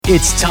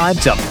It's time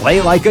to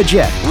play like a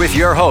Jet with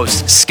your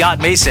host,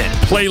 Scott Mason.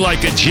 Play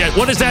like a Jet.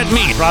 What does that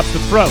mean? Drops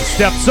the throw,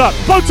 steps up,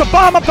 floats a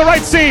bomb up the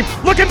right seam,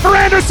 looking for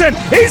Anderson.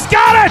 He's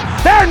got it!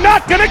 They're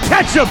not going to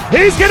catch him.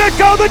 He's going to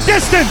go the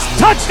distance.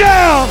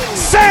 Touchdown!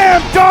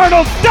 Sam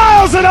Darnold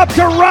dials it up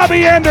to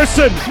Robbie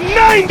Anderson.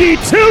 92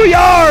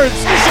 yards!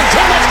 Anderson,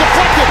 too much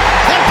deflected,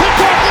 and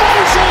picked off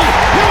Mosley.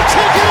 He'll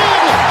take it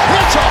in.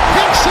 It's a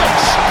pick six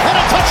and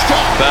a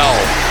touchdown. Bell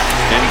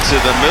into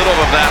the middle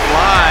of that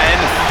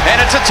line,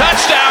 and it's a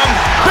touchdown.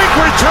 Big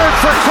return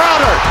for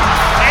Crowder.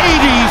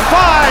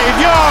 85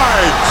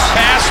 yards.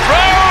 Pass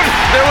thrown.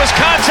 There was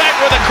contact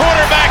with the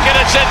quarterback, and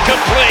it's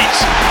incomplete.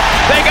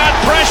 They got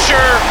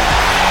pressure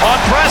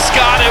on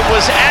Prescott. It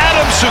was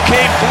Adams who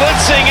came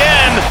blitzing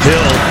in.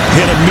 Hill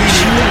hit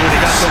immediately when he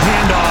got the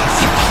handoff.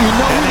 You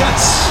know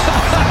that's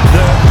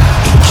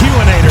The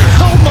Q-inator.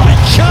 oh my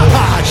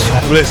gosh.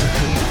 Listen,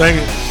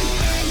 thank you.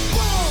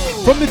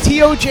 From the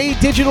TOJ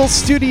Digital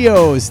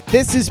Studios,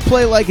 this is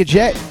Play Like a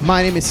Jet.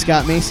 My name is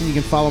Scott Mason. You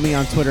can follow me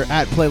on Twitter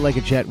at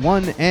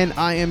PlayLikeAJet1, and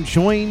I am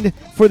joined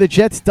for the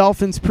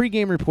Jets-Dolphins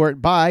pregame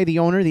report by the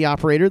owner, the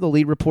operator, the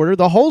lead reporter,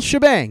 the whole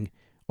shebang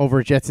over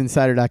at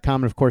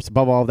JetsInsider.com. And, of course,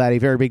 above all of that, a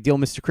very big deal,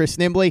 Mr. Chris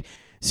Nimbley.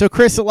 So,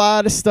 Chris, a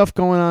lot of stuff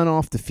going on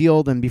off the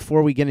field, and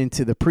before we get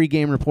into the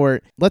pregame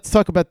report, let's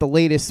talk about the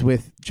latest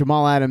with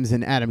Jamal Adams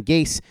and Adam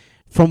Gase.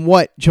 From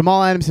what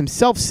Jamal Adams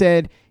himself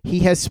said, he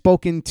has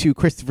spoken to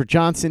Christopher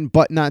Johnson,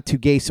 but not to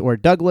Gase or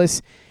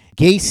Douglas.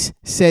 Gase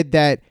said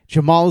that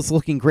Jamal is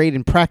looking great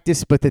in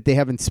practice, but that they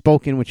haven't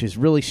spoken, which is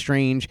really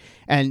strange.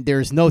 And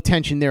there's no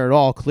tension there at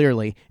all,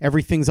 clearly.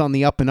 Everything's on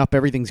the up and up.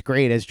 Everything's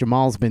great, as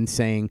Jamal's been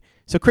saying.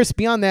 So, Chris,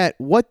 beyond that,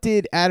 what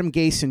did Adam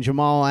Gase and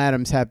Jamal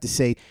Adams have to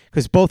say?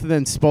 Because both of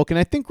them spoke, and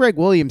I think Greg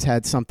Williams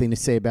had something to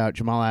say about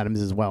Jamal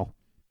Adams as well.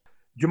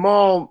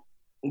 Jamal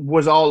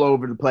was all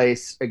over the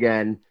place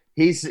again.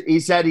 He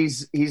said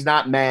he's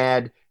not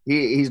mad.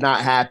 He's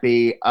not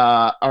happy,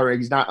 or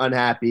he's not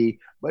unhappy,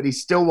 but he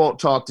still won't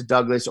talk to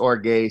Douglas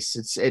or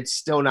Gase. It's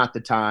still not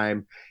the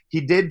time.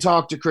 He did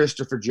talk to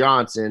Christopher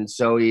Johnson,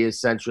 so he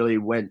essentially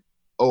went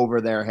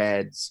over their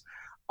heads.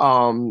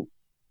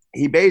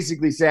 He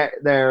basically sat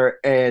there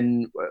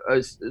and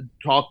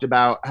talked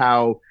about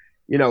how,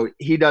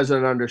 he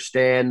doesn't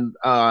understand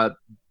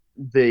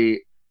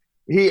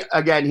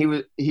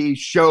he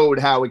showed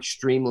how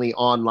extremely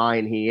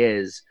online he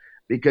is,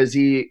 because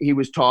he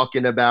was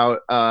talking about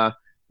the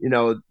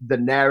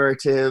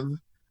narrative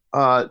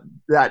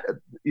that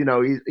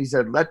he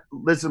said,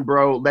 listen,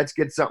 bro, let's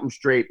get something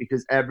straight,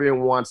 because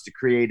everyone wants to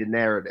create a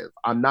narrative.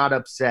 I'm not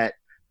upset.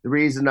 The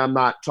reason I'm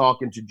not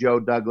talking to Joe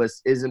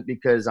Douglas isn't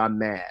because I'm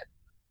mad.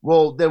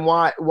 Well, then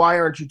why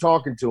aren't you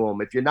talking to him?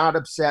 If you're not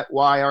upset,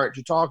 why aren't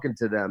you talking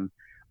to them?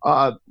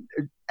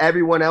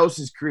 Everyone else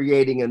is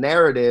creating a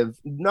narrative.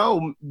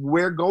 No,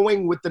 we're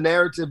going with the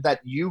narrative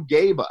that you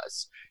gave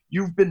us.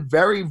 You've been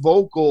very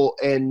vocal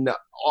in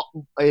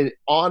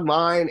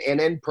online and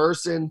in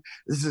person.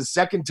 This is the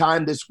second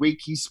time this week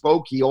he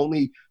spoke. He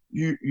only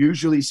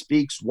usually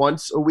speaks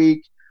once a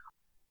week.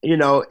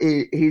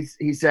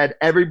 He said,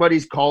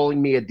 everybody's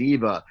calling me a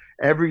diva.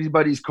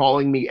 Everybody's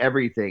calling me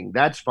everything.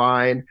 That's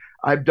fine.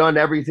 I've done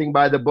everything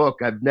by the book.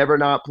 I've never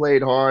not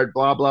played hard,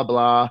 blah, blah,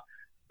 blah.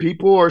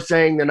 People are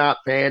saying they're not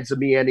fans of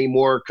me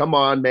anymore. Come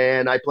on,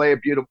 man. I play a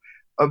beautiful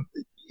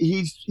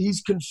he's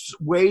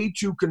way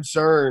too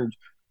concerned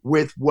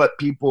with what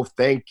people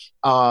think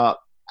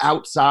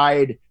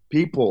outside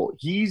people.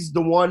 He's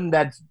the one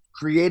that's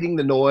creating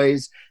the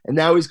noise, and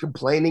now he's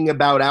complaining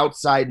about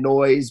outside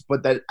noise,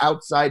 but that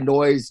outside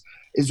noise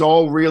is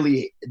all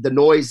really the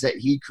noise that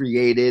he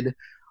created.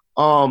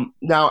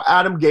 Now,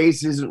 Adam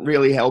Gase isn't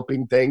really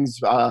helping things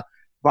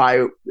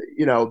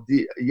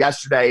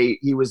yesterday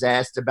he was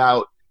asked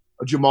about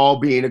Jamal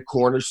being a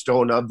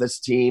cornerstone of this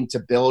team to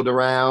build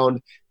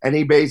around, and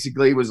he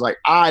basically was like,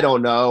 I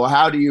don't know.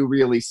 How do you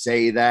really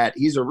say that?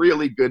 He's a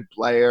really good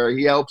player.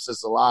 He helps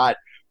us a lot,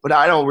 but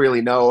I don't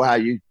really know how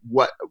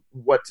what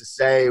to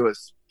say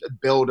was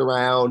build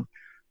around.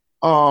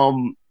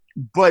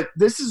 But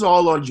this is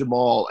all on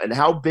Jamal, and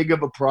how big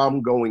of a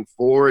problem going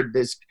forward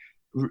this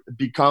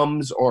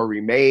becomes or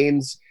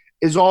remains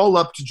is all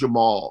up to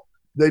Jamal.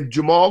 If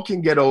Jamal can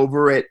get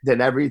over it, then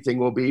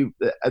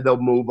they'll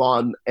move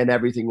on and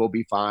everything will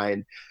be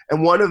fine.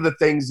 And one of the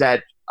things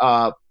that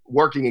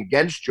working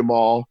against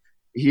Jamal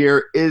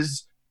here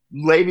is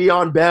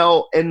Le'Veon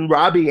Bell and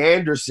Robbie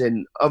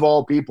Anderson, of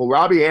all people.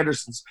 Robbie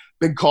Anderson's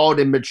been called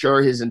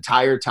immature his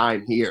entire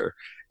time here,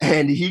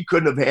 and he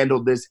couldn't have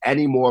handled this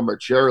any more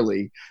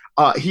maturely.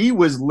 He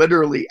was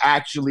literally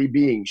actually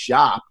being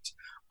shocked.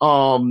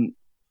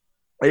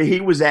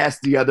 He was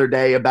asked the other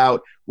day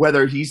about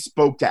whether he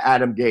spoke to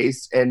Adam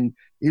Gase, and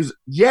he's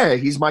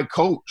my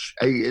coach.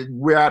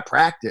 We're at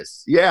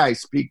practice. Yeah, I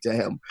speak to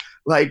him.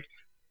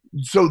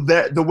 So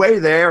the way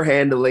they're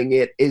handling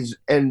it is,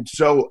 and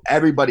so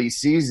everybody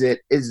sees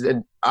it, is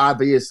an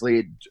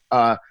obviously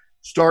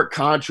stark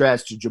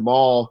contrast to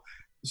Jamal.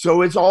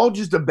 So it's all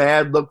just a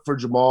bad look for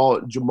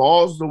Jamal.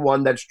 Jamal's the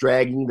one that's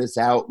dragging this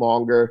out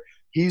longer.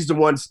 He's the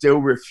one still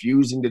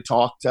refusing to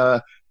talk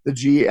to the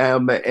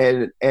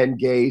GM and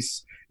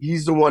Gase.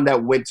 He's the one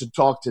that went to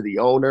talk to the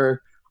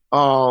owner.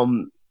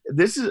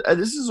 This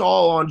is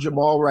all on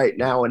Jamal right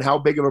now, and how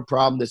big of a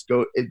problem this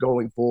is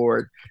going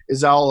forward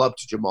is all up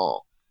to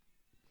Jamal.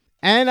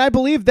 And I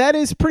believe that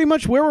is pretty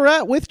much where we're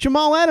at with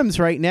Jamal Adams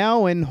right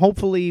now, and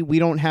hopefully we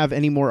don't have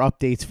any more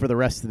updates for the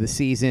rest of the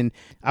season.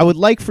 I would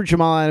like for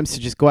Jamal Adams to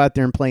just go out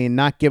there and play and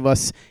not give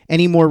us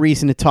any more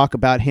reason to talk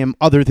about him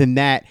other than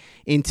that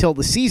until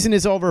the season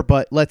is over,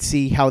 but let's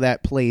see how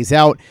that plays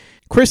out.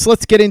 Chris,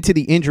 let's get into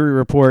the injury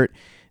report.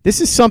 This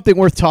is something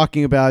worth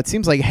talking about. It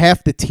seems like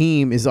half the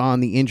team is on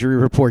the injury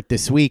report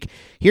this week.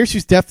 Here's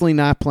who's definitely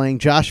not playing: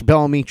 Josh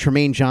Bellamy,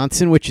 Tremaine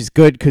Johnson, which is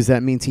good because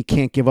that means he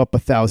can't give up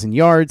 1,000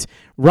 yards.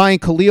 Ryan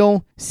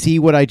Khalil, see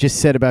what I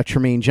just said about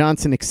Tremaine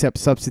Johnson, except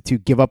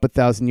substitute give up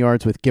 1,000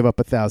 yards with give up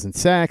 1,000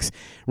 sacks.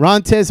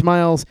 Rontez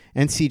Miles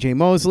and CJ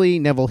Mosley.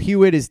 Neville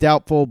Hewitt is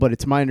doubtful, but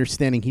it's my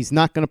understanding he's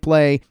not going to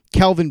play.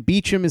 Kelvin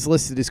Beachum is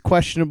listed as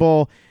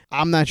questionable.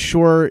 I'm not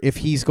sure if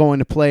he's going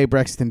to play.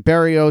 Braxton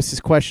Berrios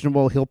is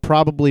questionable. He'll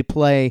probably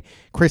play.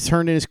 Chris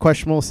Herndon is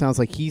questionable. Sounds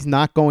like he's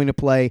not going to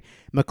play.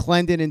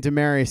 McClendon and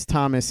Demaryius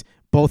Thomas,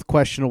 both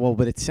questionable,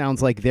 but it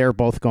sounds like they're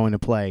both going to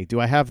play.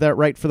 Do I have that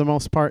right for the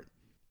most part?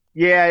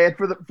 Yeah,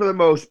 for the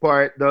most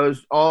part,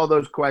 all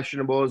those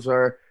questionables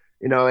are,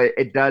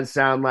 it does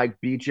sound like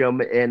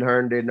Beachum and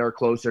Herndon are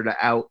closer to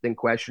out than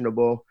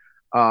questionable,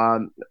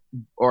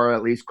 or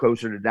at least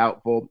closer to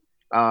doubtful.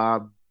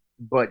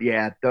 But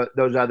yeah,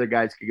 those other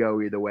guys could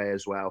go either way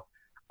as well.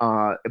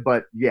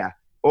 But yeah,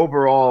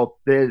 overall,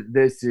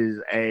 this is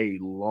a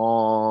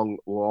long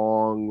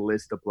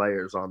list of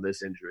players on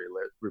this injury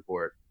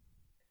report.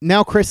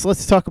 Now, Chris,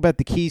 let's talk about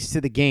the keys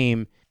to the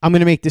game. I'm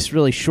going to make this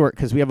really short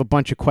because we have a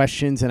bunch of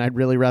questions, and I'd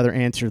really rather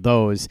answer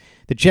those.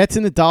 The Jets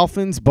and the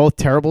Dolphins, both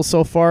terrible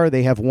so far.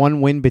 They have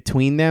one win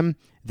between them.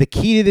 The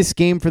key to this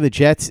game for the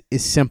Jets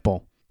is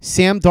simple.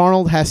 Sam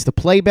Darnold has to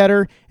play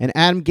better, and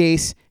Adam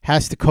Gase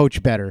has to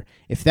coach better.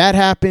 If that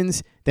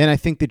happens, then I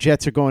think the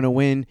Jets are going to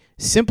win,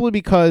 simply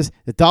because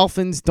the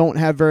Dolphins don't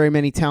have very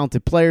many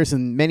talented players,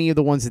 and many of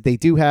the ones that they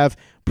do have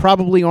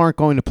probably aren't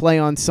going to play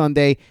on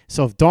Sunday.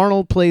 So if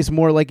Darnold plays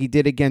more like he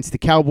did against the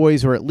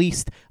Cowboys, or at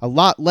least a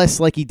lot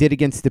less like he did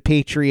against the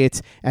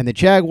Patriots and the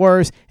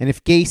Jaguars, and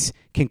if Gase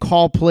can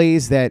call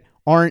plays that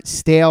aren't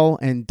stale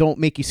and don't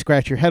make you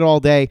scratch your head all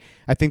day,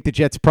 I think the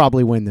Jets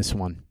probably win this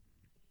one.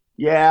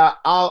 Yeah,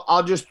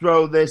 I'll just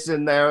throw this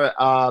in there.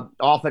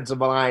 Offensive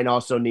line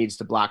also needs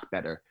to block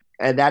better,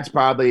 and that's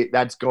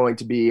going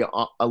to be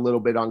a little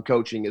bit on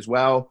coaching as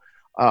well.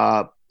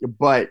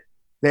 But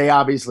they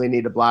obviously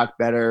need to block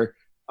better.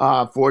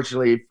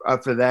 Fortunately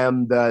for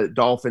them, the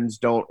Dolphins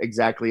don't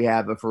exactly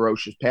have a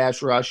ferocious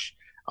pass rush.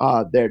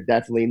 They're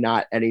definitely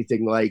not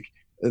anything like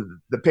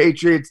the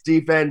Patriots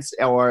defense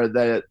or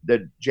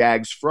the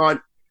Jags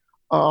front.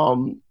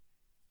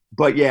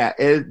 But yeah,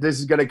 this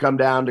is going to come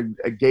down to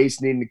Gase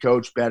needing to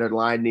coach better,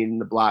 line needing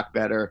to block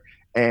better,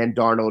 and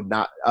Darnold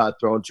not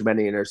throwing too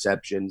many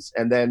interceptions.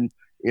 And then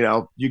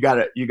you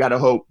gotta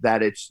hope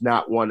that it's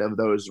not one of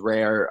those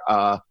rare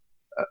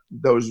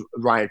those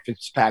Ryan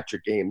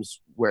Fitzpatrick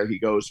games where he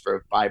goes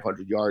for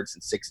 500 yards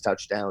and 6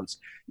 touchdowns.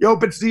 You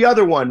hope it's the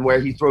other one where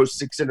he throws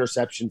 6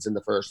 interceptions in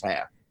the first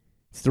half.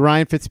 It's the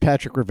Ryan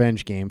Fitzpatrick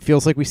revenge game.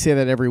 Feels like we say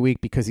that every week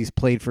because he's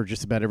played for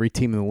just about every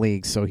team in the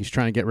league, so he's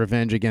trying to get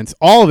revenge against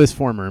all of his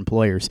former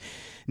employers.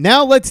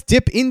 Now let's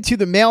dip into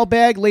the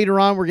mailbag. Later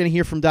on, we're going to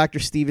hear from Dr.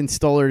 Steven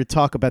Stoller to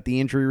talk about the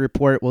injury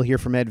report. We'll hear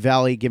from Ed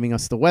Vallee giving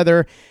us the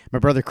weather. My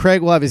brother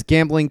Craig will have his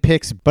gambling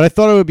picks, but I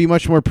thought it would be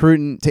much more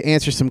prudent to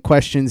answer some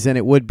questions than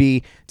it would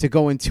be to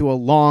go into a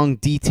long,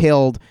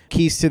 detailed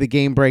keys to the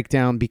game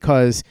breakdown,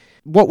 because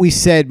what we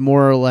said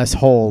more or less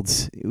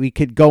holds. We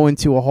could go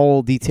into a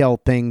whole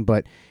detailed thing,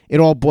 but it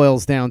all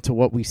boils down to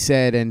what we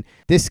said. And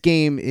this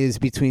game is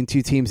between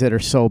two teams that are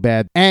so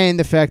bad. And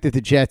the fact that the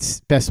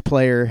Jets' best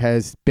player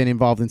has been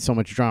involved in so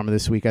much drama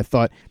this week, I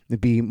thought it'd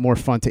be more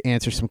fun to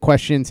answer some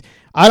questions.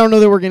 I don't know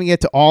that we're going to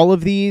get to all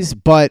of these,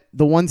 but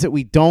the ones that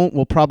we don't,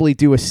 we'll probably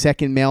do a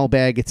second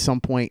mailbag at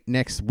some point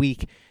next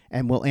week,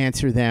 and we'll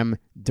answer them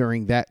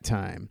during that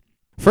time.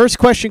 First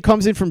question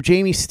comes in from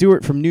Jamie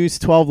Stewart from News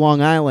 12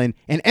 Long Island.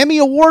 An Emmy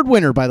Award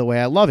winner, by the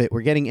way. I love it.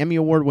 We're getting Emmy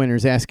Award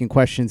winners asking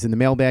questions in the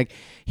mailbag.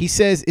 He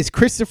says, is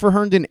Christopher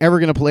Herndon ever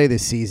going to play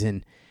this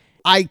season?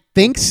 I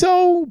think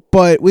so,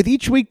 but with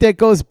each week that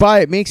goes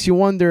by, it makes you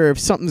wonder if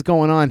something's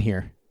going on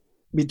here.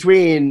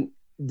 Between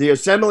the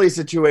Assembly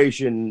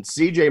situation,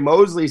 CJ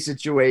Mosley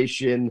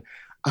situation,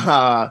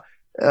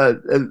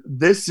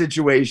 this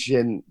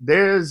situation,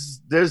 there's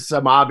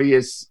some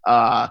obvious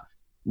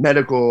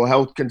medical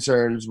health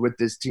concerns with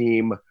this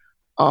team.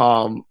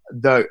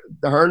 The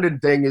Herndon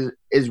thing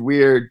is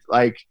weird.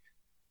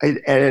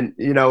 And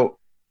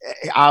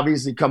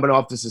obviously coming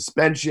off the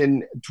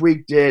suspension,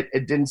 tweaked it.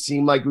 It didn't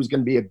seem like it was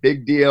going to be a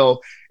big deal.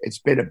 It's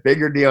been a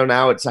bigger deal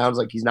now. It sounds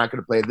like he's not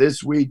going to play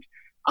this week.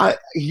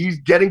 He's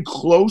getting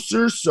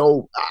closer.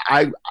 So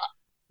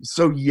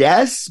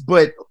yes,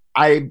 but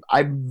I'm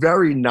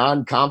very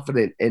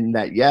non-confident in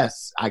that.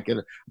 Yes, I'm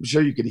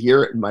sure you could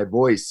hear it in my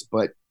voice,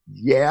 but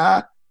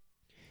yeah.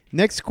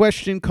 Next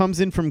question comes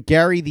in from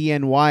Gary the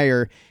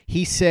NYer.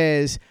 He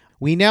says,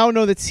 we now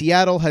know that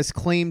Seattle has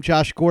claimed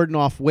Josh Gordon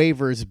off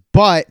waivers,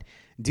 but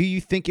do you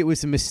think it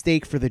was a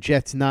mistake for the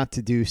Jets not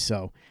to do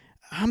so?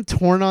 I'm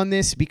torn on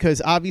this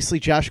because obviously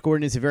Josh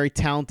Gordon is a very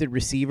talented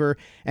receiver,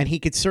 and he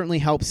could certainly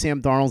help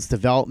Sam Darnold's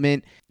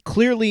development.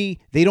 Clearly,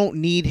 they don't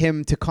need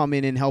him to come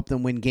in and help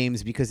them win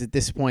games because at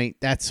this point,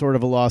 that's sort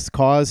of a lost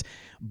cause.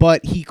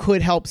 But he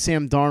could help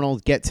Sam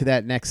Darnold get to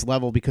that next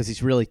level because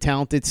he's really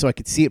talented, so I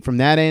could see it from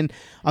that end.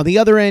 On the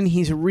other end,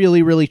 he's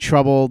really, really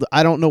troubled.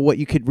 I don't know what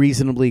you could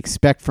reasonably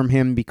expect from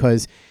him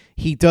because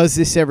he does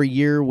this every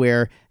year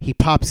where he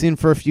pops in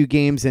for a few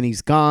games, then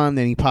he's gone,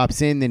 then he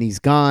pops in, then he's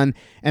gone.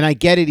 And I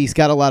get it, he's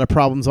got a lot of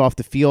problems off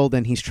the field,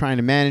 and he's trying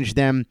to manage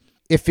them.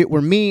 If it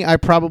were me, I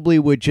probably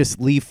would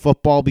just leave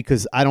football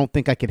because I don't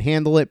think I could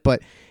handle it.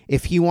 But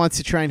if he wants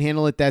to try and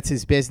handle it, that's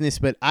his business.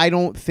 But I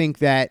don't think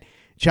that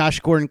Josh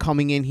Gordon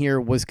coming in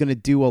here was going to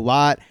do a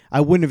lot.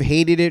 I wouldn't have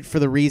hated it for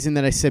the reason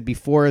that I said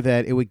before,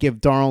 that it would give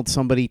Darnold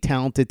somebody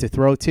talented to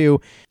throw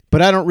to.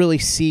 But I don't really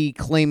see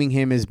claiming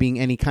him as being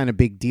any kind of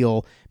big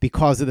deal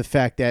because of the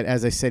fact that,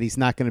 as I said, he's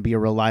not going to be a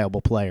reliable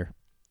player.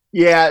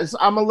 Yeah,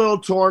 I'm a little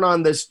torn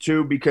on this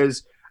too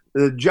because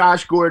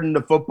Josh Gordon,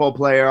 the football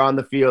player on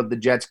the field, the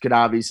Jets could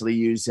obviously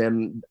use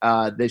him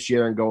this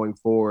year and going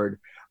forward.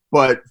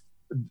 But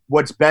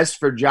what's best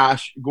for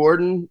Josh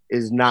Gordon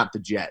is not the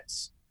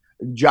Jets.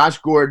 Josh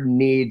Gordon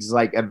needs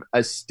like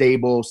a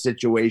stable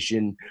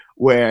situation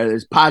where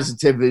there's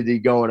positivity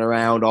going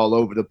around all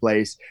over the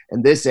place,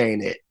 and this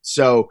ain't it.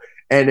 So,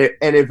 and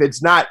if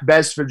it's not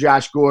best for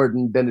Josh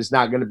Gordon, then it's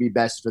not going to be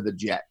best for the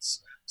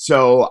Jets.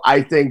 So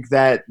I think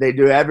that they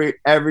do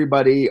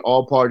everybody,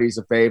 all parties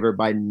a favor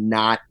by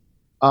not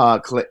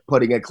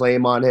putting a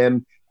claim on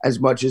him,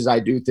 as much as I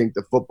do think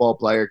the football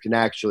player can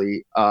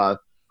actually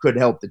could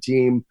help the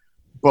team.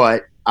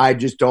 But I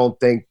just don't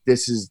think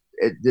this is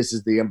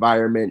the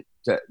environment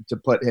to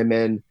put him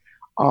in.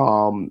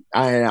 I'm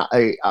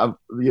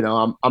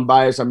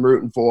biased. I'm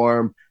rooting for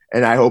him,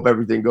 and I hope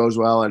everything goes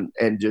well.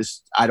 And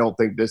just I don't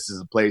think this is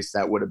a place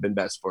that would have been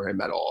best for him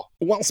at all.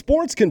 While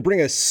sports can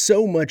bring us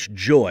so much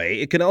joy,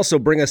 it can also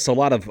bring us a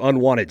lot of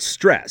unwanted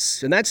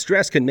stress, and that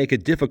stress can make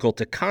it difficult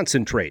to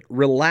concentrate,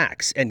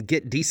 relax, and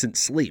get decent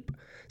sleep.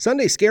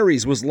 Sunday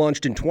Scaries was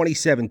launched in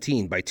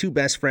 2017 by two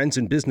best friends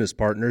and business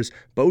partners,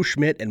 Bo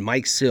Schmidt and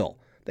Mike Sill.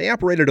 They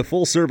operated a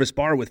full-service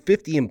bar with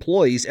 50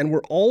 employees and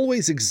were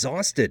always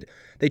exhausted.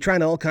 They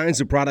tried all kinds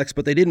of products,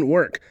 but they didn't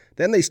work.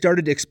 Then they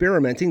started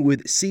experimenting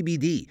with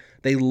CBD.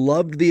 They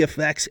loved the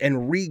effects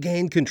and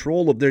regained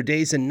control of their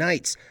days and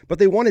nights, but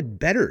they wanted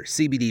better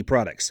CBD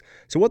products.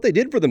 So what they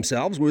did for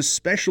themselves was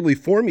specially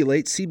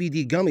formulate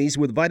CBD gummies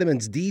with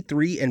vitamins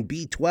D3 and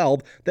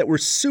B12 that were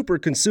super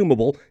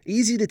consumable,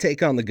 easy to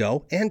take on the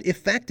go, and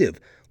effective.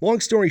 Long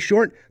story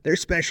short, their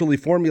specially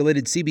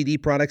formulated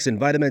CBD products and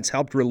vitamins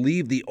helped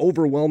relieve the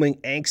overwhelming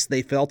angst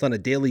they felt on a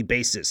daily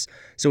basis.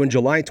 So in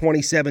July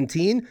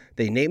 2017,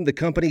 they named the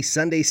company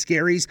Sunday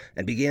Scaries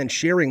and began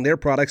sharing their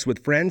products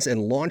with friends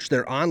and launched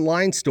their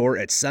online store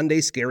at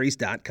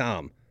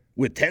sundayscaries.com.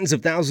 With tens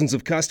of thousands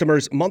of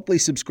customers, monthly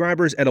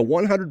subscribers, and a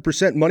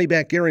 100%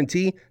 money-back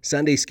guarantee,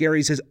 Sunday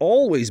Scaries has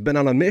always been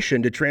on a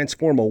mission to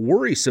transform a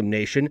worrisome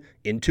nation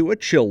into a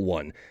chill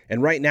one.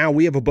 And right now,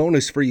 we have a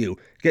bonus for you.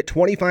 Get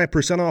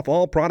 25% off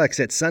all products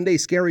at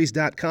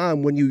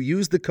sundayscaries.com when you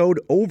use the code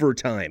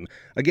OVERTIME.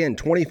 Again,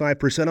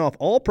 25% off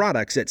all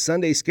products at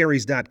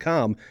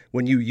sundayscaries.com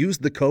when you use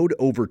the code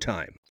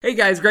OVERTIME. Hey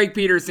guys, Greg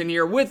Peterson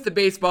here with the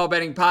Baseball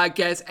Betting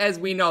Podcast. As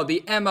we know,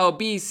 the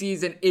MLB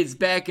season is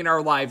back in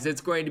our lives.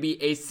 It's going to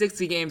be a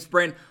 60-game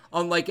sprint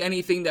unlike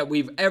anything that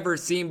we've ever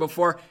seen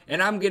before,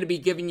 and I'm going to be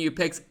giving you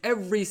picks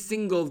every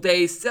single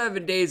day,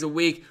 7 days a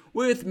week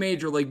with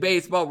Major League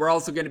Baseball. We're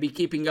also going to be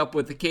keeping up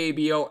with the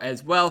KBO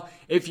as well.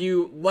 If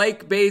you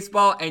like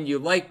baseball and you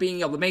like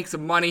being able to make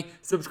some money,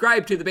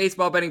 subscribe to the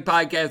Baseball Betting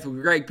Podcast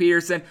with Greg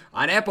Peterson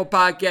on Apple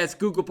Podcasts,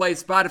 Google Play,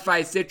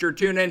 Spotify, Stitcher,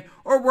 TuneIn,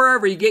 or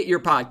wherever you get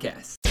your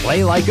podcasts.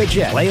 Play like a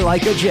Jet. Play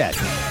like a Jet.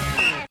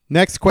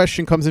 Next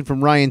question comes in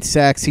from Ryan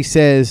Sachs. He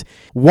says,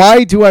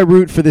 why do I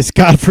root for this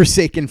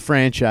godforsaken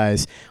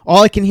franchise?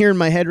 All I can hear in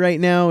my head right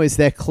now is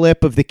that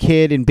clip of the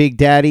kid and Big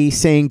Daddy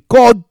saying,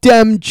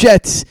 "Goddamn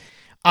Jets."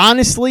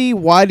 Honestly,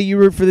 why do you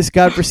root for this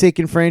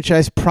godforsaken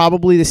franchise?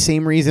 Probably the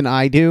same reason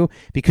I do,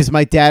 because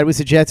my dad was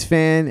a Jets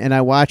fan, and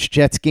I watched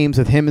Jets games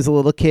with him as a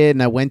little kid,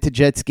 and I went to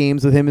Jets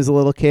games with him as a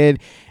little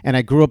kid, and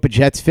I grew up a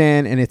Jets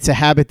fan, and it's a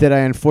habit that I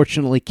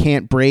unfortunately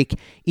can't break,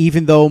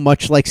 even though,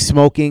 much like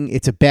smoking,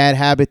 it's a bad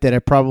habit that I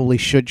probably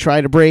should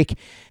try to break.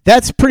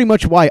 That's pretty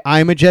much why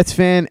I'm a Jets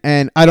fan,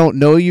 and I don't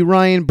know you,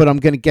 Ryan, but I'm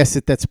going to guess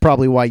that that's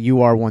probably why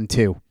you are one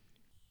too.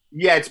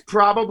 Yeah, it's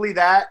probably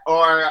that,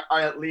 or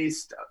at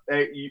least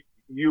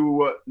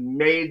you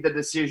made the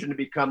decision to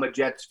become a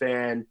Jets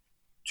fan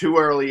too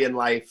early in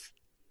life,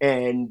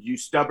 and you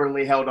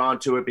stubbornly held on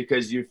to it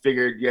because you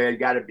figured, you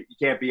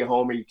can't be a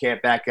homer, you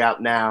can't back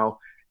out now.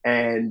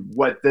 And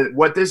what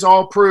this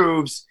all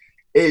proves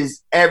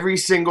is every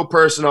single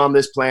person on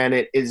this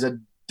planet is a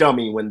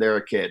dummy when they're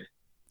a kid.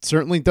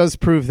 Certainly does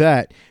prove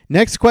that.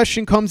 Next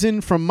question comes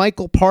in from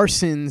Michael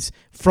Parsons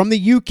from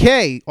the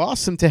UK.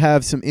 Awesome to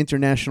have some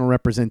international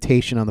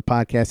representation on the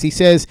podcast. He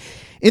says,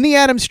 in the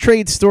Adams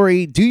trade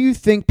story, do you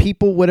think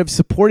people would have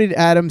supported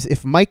Adams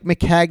if Mike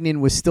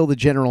Maccagnan was still the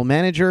general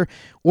manager,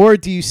 or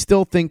do you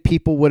still think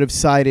people would have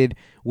sided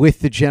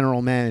with the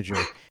general manager?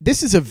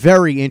 This is a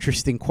very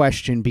interesting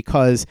question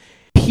because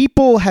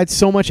people had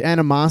so much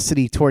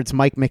animosity towards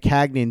Mike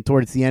Maccagnan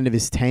towards the end of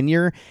his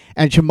tenure,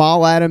 and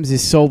Jamal Adams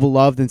is so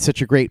beloved and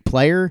such a great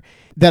player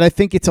that I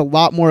think it's a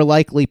lot more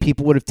likely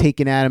people would have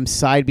taken Adams'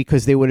 side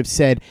because they would have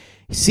said,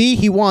 see,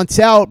 he wants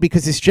out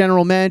because his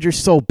general manager's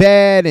so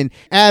bad, and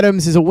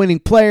Adams is a winning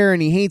player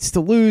and he hates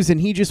to lose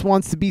and he just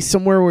wants to be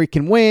somewhere where he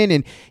can win,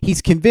 and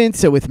he's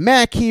convinced that with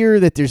Mac here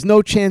that there's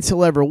no chance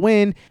he'll ever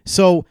win.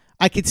 So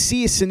I could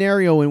see a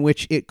scenario in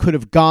which it could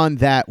have gone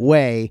that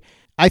way.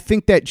 I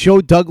think that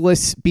Joe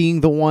Douglas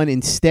being the one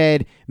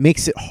instead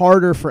makes it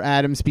harder for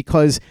Adams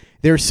because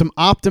there's some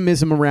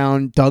optimism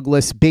around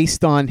Douglas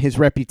based on his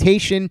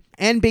reputation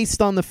and based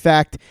on the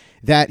fact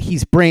that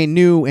he's brand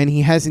new and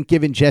he hasn't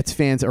given Jets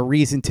fans a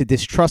reason to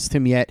distrust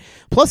him yet.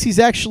 Plus, he's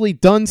actually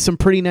done some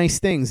pretty nice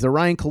things. The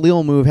Ryan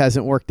Khalil move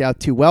hasn't worked out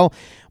too well.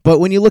 But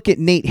when you look at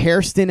Nate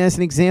Hairston as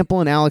an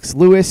example and Alex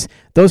Lewis,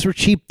 those were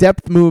cheap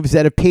depth moves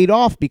that have paid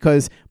off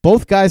because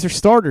both guys are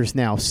starters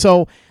now.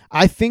 So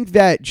I think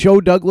that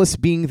Joe Douglas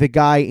being the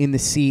guy in the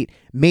seat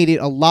made it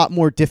a lot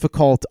more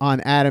difficult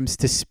on Adams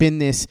to spin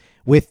this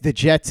with the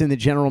Jets and the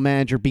general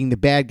manager being the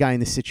bad guy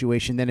in the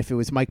situation than if it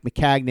was Mike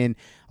Maccagnan.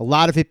 A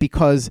lot of it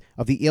because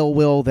of the ill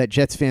will that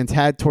Jets fans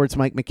had towards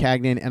Mike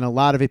Maccagnan, and a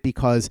lot of it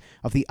because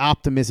of the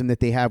optimism that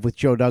they have with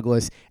Joe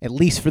Douglas, at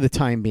least for the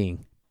time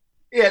being.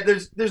 Yeah,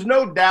 there's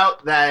no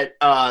doubt that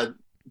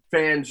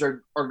fans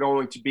are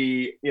going to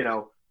be,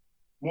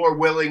 more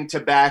willing to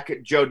back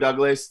Joe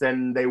Douglas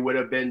than they would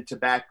have been to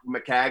back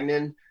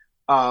Maccagnan.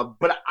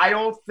 But I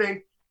don't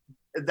think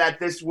that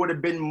this would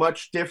have been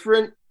much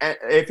different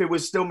if it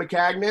was still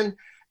Maccagnan,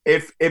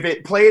 if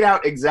it played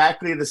out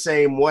exactly the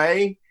same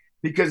way,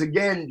 because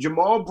again,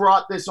 Jamal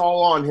brought this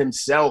all on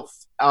himself.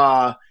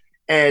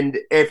 And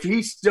if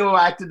he still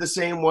acted the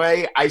same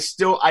way, I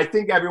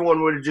think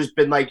everyone would have just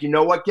been like, you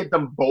know what, get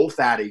them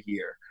both out of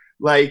here.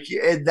 Like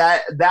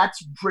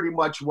that's pretty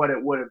much what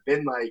it would have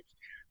been like.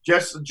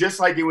 Just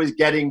like it was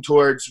getting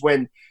towards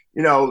when,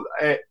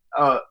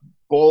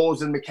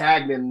 Bowles and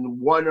Maccagnan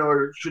won,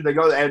 or should they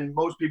go? And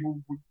most people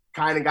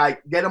kind of got,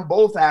 get them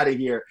both out of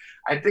here.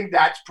 I think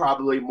that's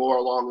probably more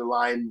along the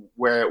line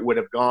where it would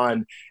have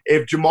gone.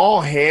 If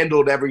Jamal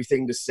handled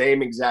everything the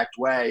same exact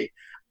way,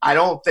 I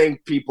don't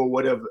think people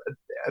would have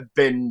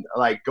been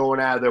like going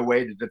out of their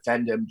way to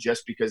defend him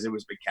just because it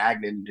was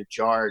Maccagnan in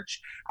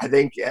charge. I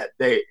think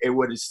it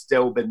would have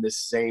still been the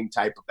same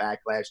type of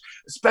backlash,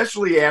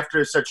 especially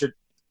after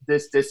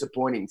this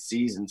disappointing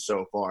season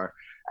so far.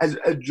 As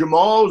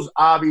Jamal's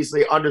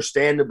obviously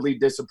understandably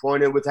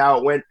disappointed with how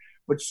it went,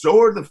 but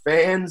so are the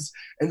fans,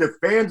 and the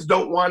fans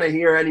don't want to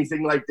hear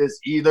anything like this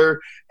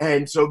either,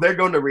 and so they're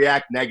going to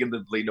react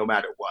negatively no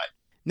matter what.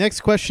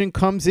 Next question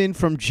comes in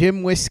from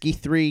Jim Whiskey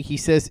 3. He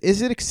says,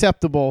 is it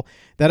acceptable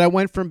that I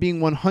went from being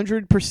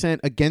 100%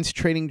 against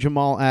trading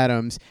Jamal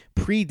Adams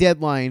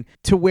pre-deadline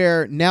to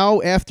where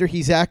now after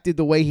he's acted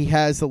the way he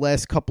has the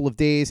last couple of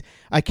days,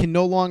 I can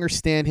no longer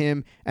stand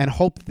him and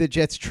hope that the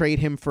Jets trade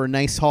him for a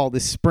nice haul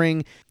this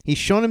spring? He's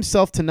shown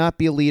himself to not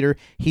be a leader.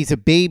 He's a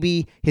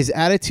baby. His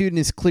attitude and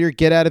his clear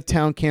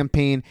get-out-of-town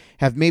campaign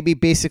have made me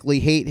basically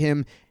hate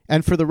him.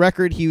 And for the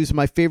record, he was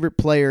my favorite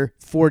player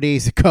 4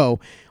 days ago.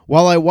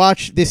 While I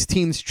watch this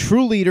team's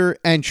true leader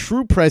and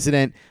true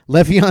president,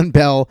 Le'Veon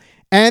Bell,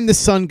 and the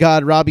sun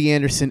god, Robbie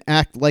Anderson,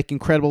 act like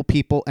incredible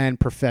people and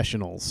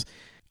professionals.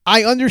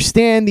 I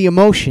understand the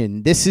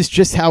emotion. This is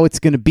just how it's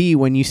going to be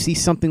when you see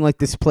something like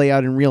this play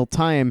out in real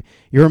time.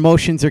 Your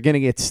emotions are going to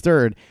get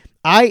stirred.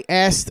 I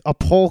asked a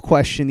poll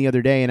question the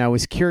other day, and I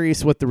was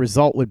curious what the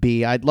result would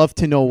be. I'd love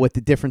to know what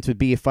the difference would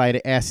be if I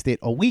had asked it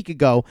a week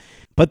ago.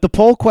 But the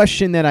poll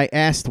question that I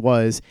asked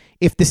was,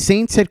 if the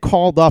Saints had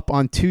called up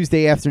on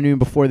Tuesday afternoon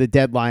before the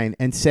deadline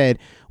and said,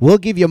 we'll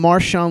give you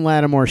Marshawn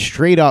Lattimore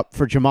straight up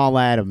for Jamal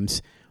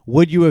Adams,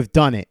 would you have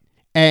done it?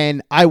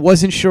 And I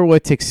wasn't sure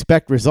what to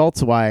expect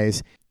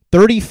results-wise.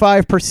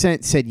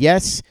 35% said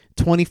yes,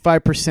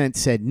 25%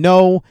 said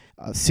no,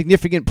 a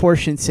significant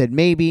portion said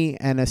maybe,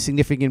 and a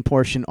significant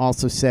portion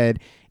also said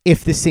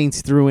if the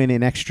Saints threw in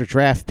an extra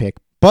draft pick.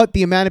 But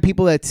the amount of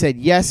people that said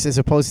yes as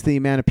opposed to the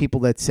amount of people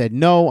that said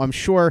no, I'm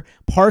sure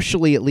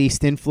partially at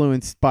least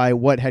influenced by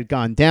what had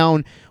gone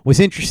down, was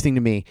interesting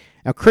to me.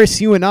 Now, Chris,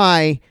 you and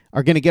I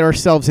are going to get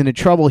ourselves into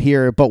trouble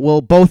here, but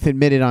we'll both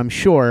admit it, I'm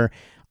sure.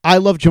 I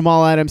love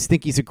Jamal Adams,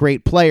 think he's a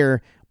great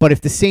player, but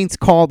if the Saints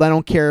called, I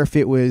don't care if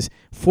it was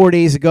 4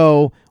 days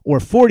ago or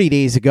 40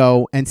 days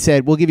ago, and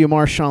said, we'll give you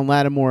Marshawn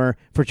Lattimore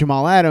for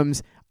Jamal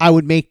Adams, I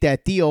would make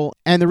that deal.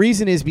 And the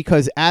reason is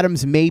because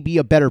Adams may be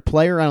a better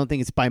player. I don't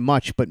think it's by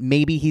much, but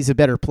maybe he's a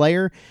better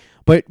player.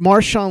 but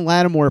Marshawn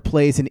Lattimore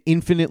plays an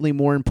infinitely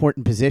more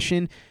important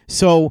position.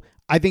 So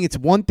I think it's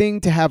one thing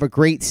to have a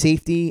great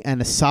safety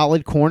and a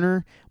solid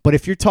corner, but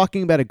if you're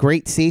talking about a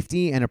great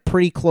safety and a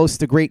pretty close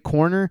to great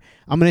corner,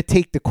 I'm going to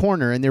take the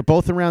corner, and they're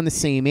both around the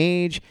same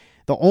age.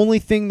 The only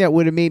thing that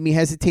would have made me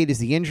hesitate is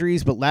the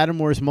injuries, but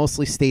Lattimore's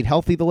mostly stayed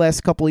healthy the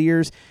last couple of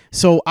years,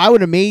 so I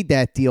would have made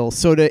that deal.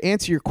 So to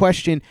answer your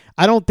question,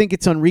 I don't think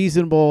it's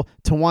unreasonable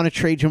to want to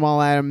trade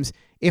Jamal Adams,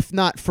 if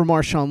not for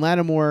Marshawn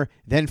Lattimore,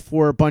 then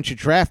for a bunch of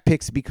draft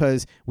picks,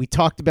 because we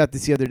talked about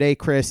this the other day,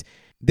 Chris.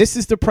 This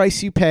is the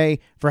price you pay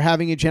for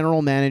having a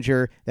general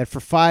manager that for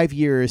 5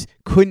 years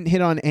couldn't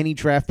hit on any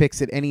draft picks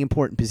at any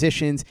important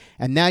positions,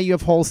 and now you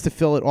have holes to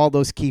fill at all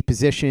those key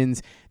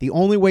positions. The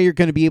only way you're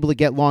going to be able to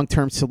get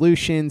long-term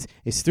solutions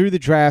is through the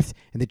draft,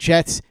 and the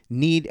Jets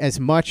need as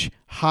much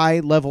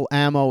high-level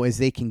ammo as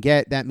they can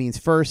get. That means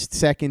first,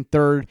 second,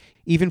 third,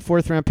 even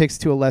fourth-round picks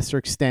to a lesser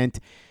extent.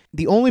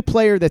 The only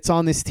player that's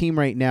on this team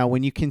right now,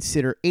 when you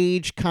consider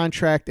age,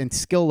 contract, and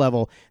skill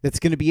level, that's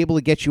going to be able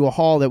to get you a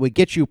haul that would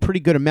get you a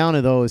pretty good amount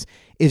of those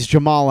is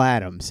Jamal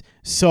Adams.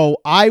 So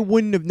I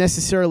wouldn't have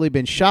necessarily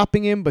been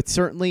shopping him, but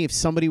certainly if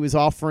somebody was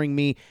offering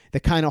me the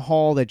kind of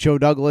haul that Joe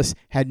Douglas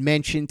had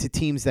mentioned to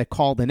teams that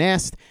called and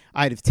asked,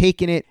 I'd have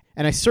taken it,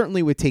 and I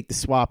certainly would take the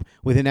swap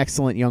with an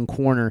excellent young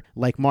corner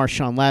like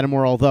Marshawn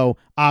Lattimore, although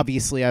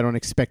obviously I don't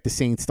expect the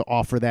Saints to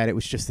offer that. It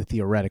was just a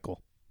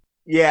theoretical.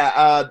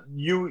 Yeah,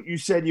 you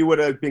said you would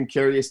have been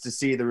curious to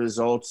see the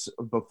results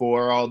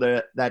before all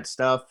that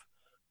stuff,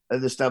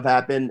 the stuff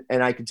happened,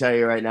 and I can tell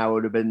you right now it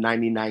would have been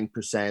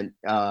 99%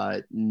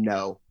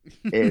 no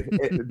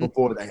if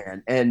before the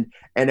hand, and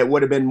it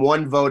would have been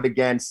one vote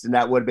against, and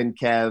that would have been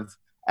Kev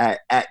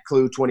at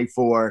Clue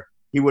 24.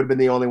 He would have been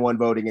the only one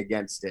voting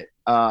against it.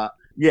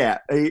 Yeah,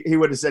 he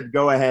would have said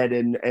go ahead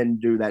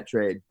and do that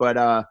trade,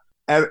 but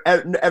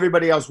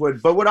everybody else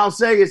would. But what I'll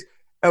say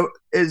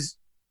is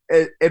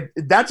if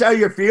that's how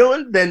you're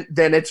feeling, then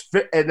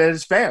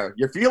it's fair.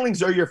 Your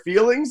feelings are your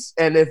feelings,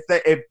 and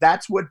if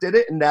that's what did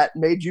it and that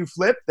made you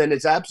flip, then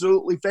it's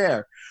absolutely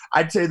fair.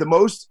 I'd say the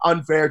most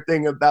unfair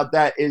thing about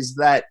that is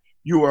that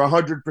you were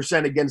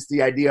 100% against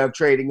the idea of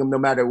trading him no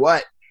matter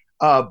what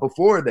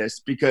before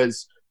this,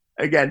 because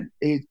again,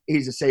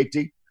 he's a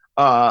safety,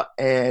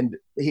 and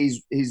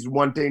he's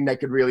one thing that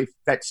could really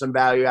fetch some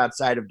value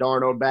outside of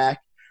Darnold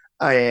back,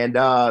 and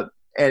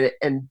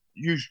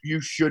you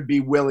should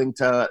be willing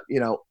to,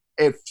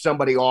 if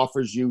somebody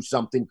offers you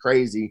something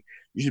crazy,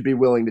 you should be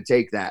willing to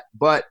take that.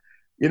 But,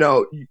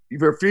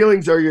 your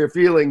feelings are your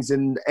feelings,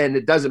 and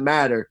it doesn't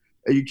matter.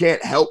 You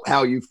can't help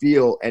how you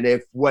feel. And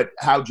if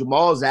how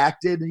Jamal's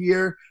acted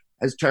here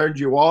has turned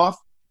you off,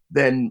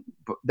 then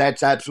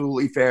that's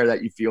absolutely fair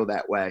that you feel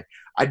that way.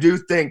 I do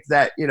think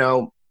that,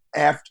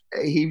 after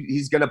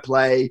he's going to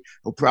play,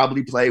 he'll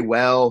probably play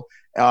well,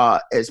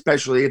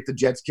 especially if the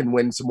Jets can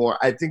win some more.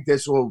 I think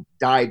this will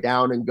die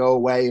down and go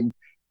away,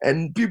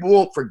 and people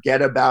won't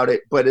forget about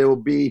it, but it will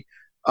be,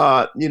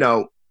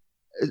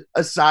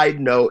 a side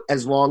note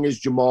as long as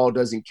Jamal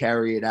doesn't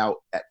carry it out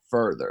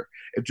further.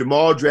 If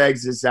Jamal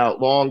drags this out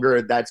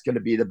longer, that's going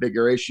to be the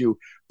bigger issue.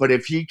 But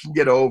if he can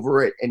get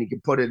over it and he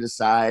can put it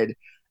aside,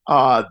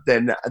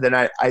 then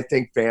I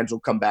think fans will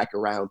come back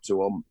around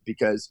to him,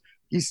 because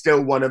he's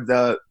still one of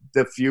the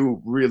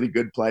few really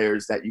good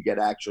players that you get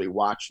to actually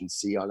watch and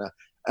see on a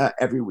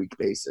every week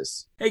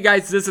basis. Hey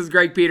guys, this is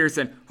Greg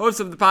Peterson, host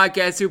of the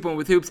podcast Hoopin'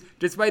 with Hoops.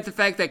 Despite the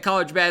fact that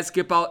college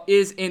basketball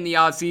is in the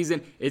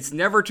offseason, it's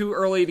never too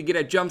early to get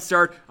a jump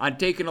start on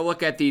taking a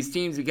look at these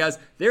teams, because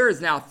there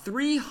is now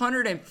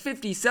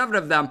 357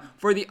 of them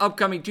for the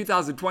upcoming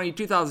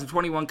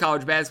 2020-2021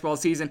 college basketball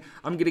season.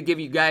 I'm going to give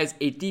you guys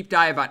a deep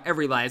dive on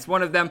every last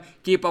one of them,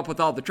 keep up with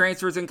all the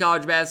transfers in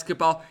college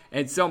basketball,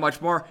 and so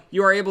much more.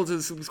 You are able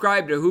to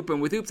subscribe to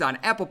Hoopin' with Hoops on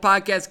Apple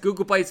Podcasts,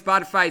 Google Play,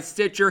 Spotify,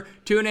 Stitcher,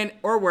 TuneIn,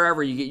 or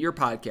wherever you get your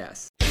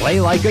podcasts.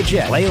 Play like a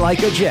Jet. Play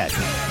like a Jet.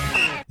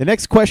 The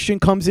next question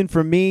comes in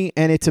from me,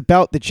 and it's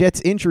about the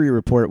Jets injury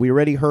report. We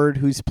already heard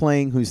who's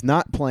playing, who's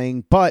not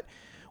playing, but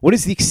what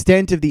is the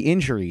extent of the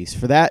injuries?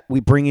 For that, we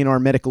bring in our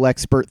medical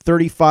expert,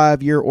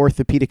 35-year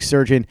orthopedic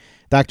surgeon,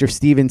 Dr.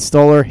 Steven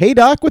Stoller. Hey,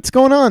 Doc, what's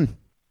going on?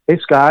 Hey,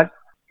 Scott.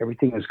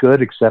 Everything is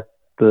good except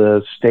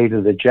the state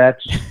of the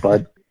Jets,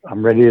 but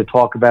I'm ready to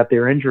talk about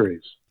their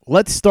injuries.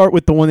 Let's start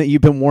with the one that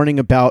you've been warning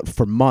about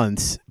for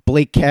months,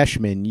 Blake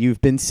Cashman. You've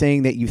been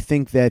saying that you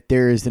think that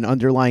there is an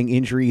underlying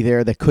injury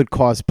there that could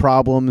cause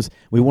problems.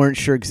 We weren't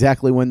sure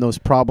exactly when those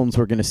problems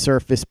were going to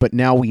surface, but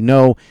now we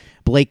know.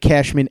 Blake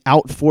Cashman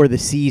out for the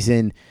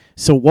season.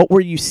 So what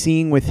were you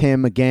seeing with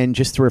him, again,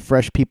 just to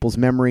refresh people's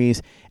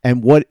memories,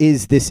 and what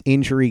is this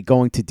injury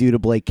going to do to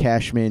Blake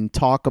Cashman?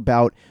 Talk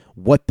about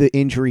what the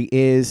injury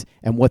is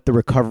and what the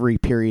recovery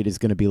period is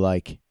going to be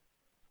like.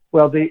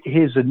 Well,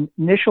 his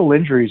initial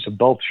injuries of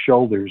both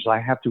shoulders,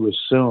 I have to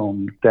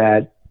assume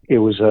that it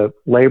was a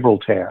labral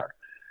tear.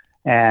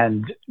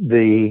 And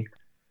the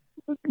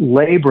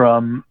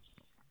labrum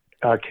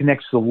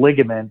connects the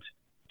ligament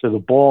to the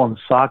ball and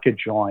socket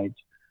joint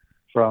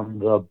from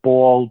the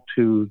ball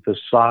to the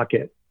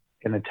socket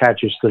and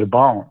attaches to the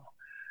bone.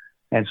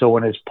 And so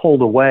when it's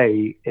pulled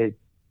away, it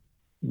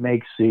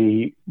makes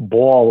the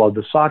ball of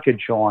the socket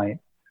joint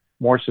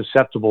more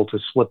susceptible to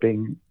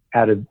slipping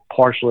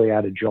partially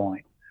out of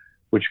joint,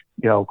 which,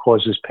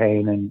 causes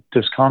pain and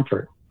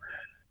discomfort.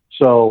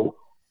 So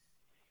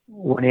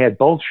when he had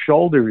both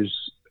shoulders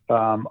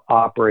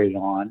operated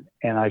on,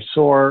 and I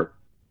saw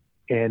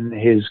in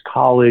his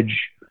college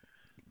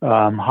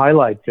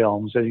highlight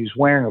films that he's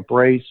wearing a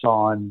brace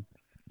on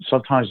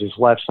sometimes his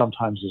left,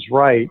 sometimes his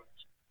right,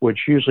 which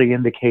usually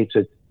indicates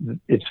that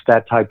it's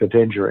that type of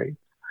injury.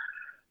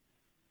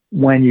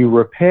 When you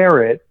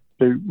repair it,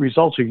 the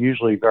results are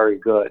usually very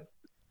good.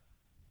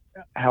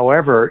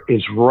 However,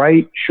 his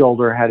right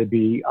shoulder had to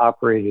be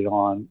operated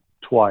on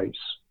twice,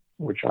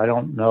 which I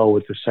don't know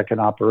what the second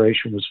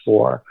operation was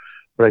for,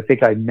 but I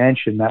think I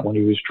mentioned that when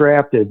he was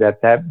drafted,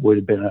 that would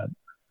have been a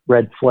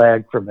red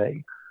flag for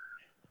me.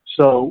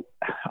 So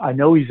I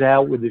know he's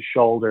out with his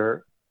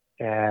shoulder,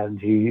 and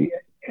he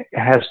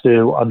has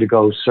to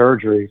undergo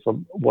surgery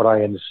from what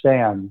I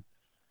understand.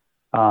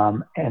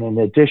 And in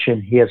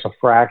addition, he has a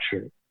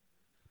fracture.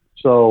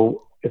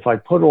 So if I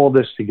put all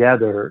this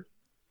together,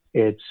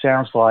 it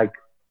sounds like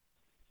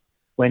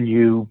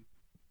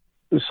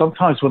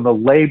sometimes when the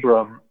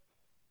labrum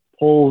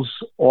pulls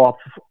off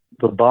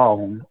the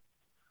bone,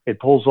 it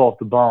pulls off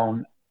the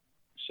bone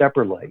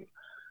separately.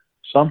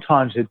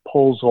 Sometimes it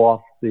pulls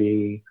off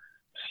the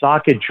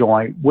socket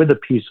joint with a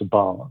piece of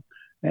bone,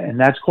 and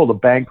that's called a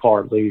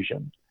Bankart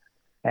lesion.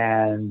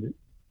 And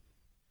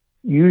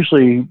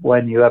usually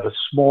when you have a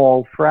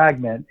small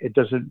fragment, it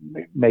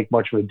doesn't make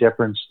much of a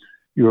difference.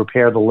 You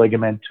repair the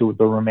ligament to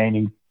the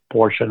remaining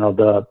portion of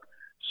the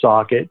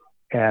socket,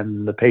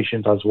 and the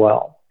patient does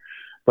well.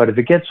 But if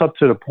it gets up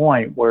to the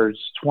point where it's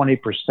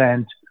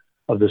 20%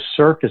 of the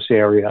surface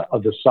area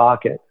of the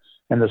socket,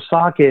 and the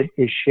socket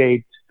is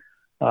shaped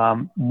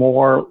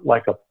more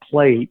like a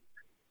plate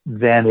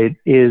than it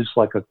is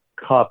like a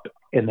cup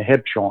in the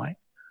hip joint.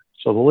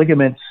 So the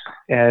ligaments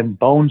and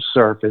bone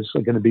surface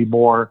are going to be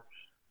more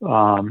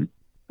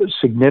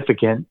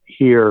significant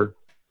here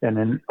than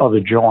in other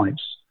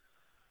joints.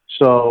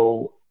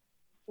 So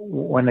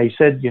when they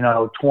said,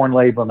 torn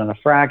labrum and a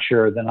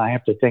fracture, then I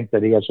have to think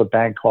that he has a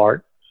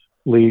Bankart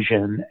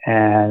lesion.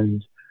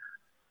 And,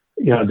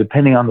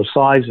 depending on the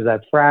size of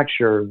that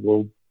fracture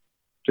will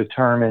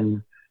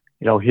determine,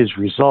 his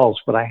results.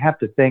 But I have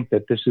to think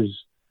that this is,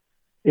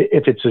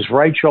 if it's his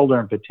right shoulder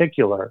in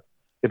particular,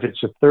 if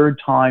it's the third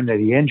time that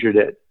he injured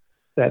it,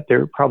 that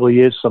there probably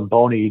is some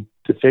bony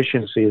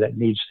deficiency that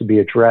needs to be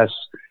addressed.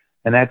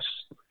 And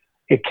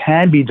it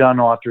can be done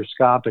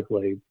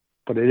arthroscopically,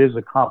 but it is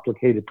a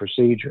complicated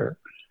procedure.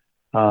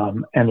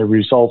 And the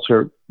results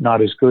are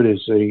not as good as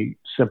a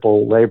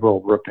simple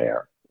labral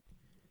repair.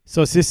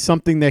 So is this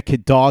something that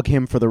could dog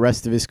him for the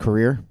rest of his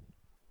career?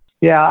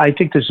 Yeah, I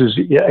think this is,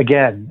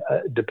 again,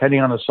 depending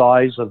on the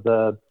size of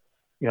the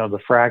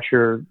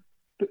fracture,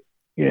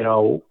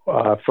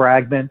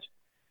 fragment,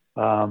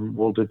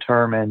 will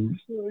determine,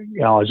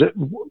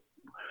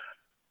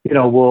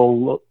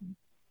 will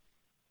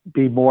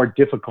be more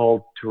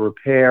difficult to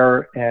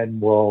repair, and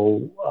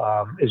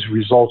his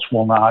results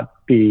will not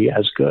be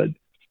as good.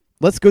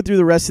 Let's go through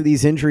the rest of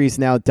these injuries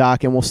now,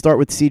 Doc, and we'll start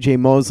with C.J.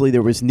 Mosley.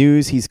 There was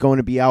news he's going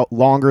to be out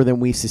longer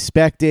than we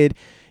suspected.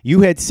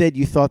 You had said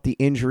you thought the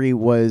injury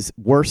was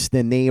worse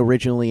than they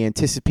originally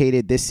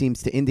anticipated. This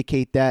seems to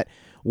indicate that.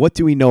 What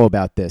do we know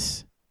about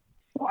this?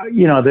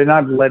 They're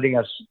not letting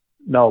us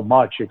know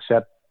much,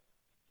 except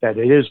that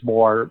it is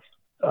more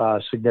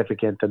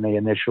significant than they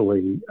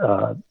initially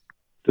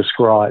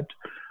described.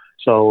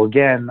 So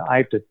again, I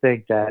have to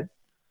think that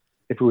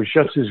if it was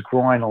just his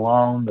groin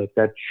alone,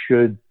 that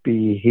should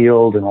be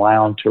healed and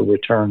allowed to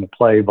return to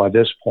play by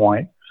this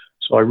point.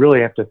 So I really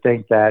have to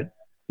think that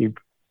he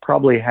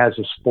probably has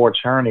a sports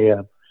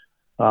hernia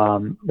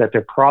that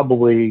they're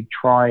probably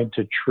trying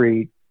to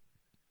treat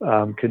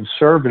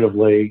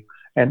conservatively.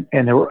 And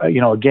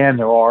again,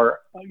 there are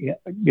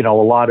a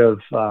lot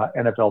of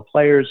NFL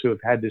players who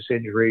have had this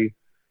injury.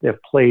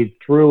 They've played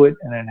through it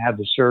and then had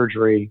the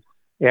surgery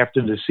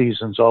after the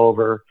season's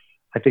over.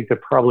 I think they're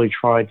probably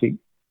trying to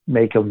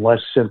make him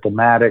less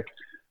symptomatic,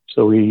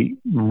 so he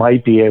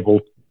might be able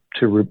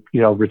to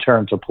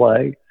return to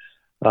play.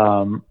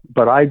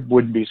 But I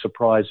wouldn't be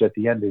surprised at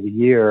the end of the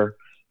year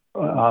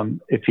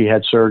if he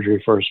had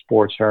surgery for a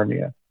sports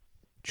hernia.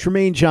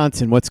 Trumaine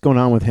Johnson, what's going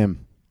on with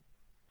him?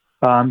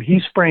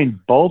 He sprained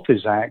both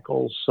his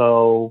ankles,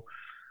 so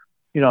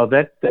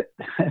that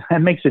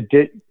makes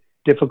it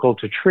difficult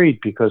to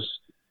treat, because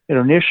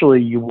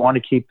initially you want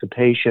to keep the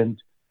patient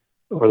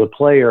or the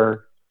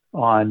player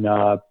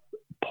on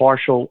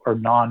partial or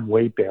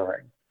non-weight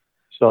bearing.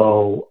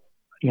 So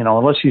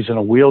unless he's in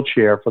a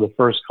wheelchair for the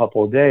first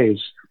couple of days,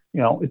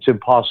 it's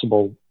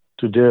impossible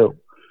to do.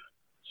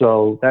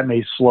 So that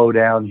may slow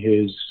down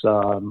his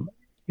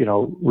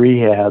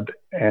rehab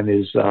and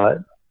his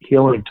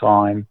healing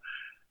time.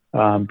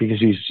 Because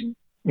he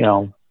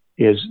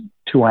has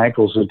two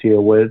ankles to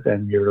deal with,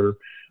 and you're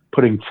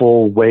putting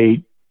full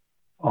weight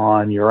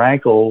on your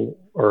ankle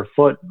or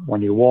foot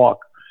when you walk.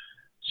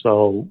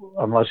 So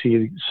unless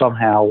he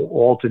somehow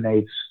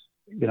alternates,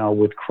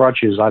 with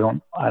crutches, I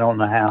don't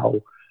know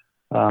how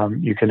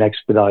you can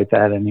expedite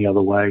that any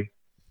other way.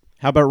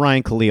 How about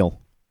Ryan Khalil?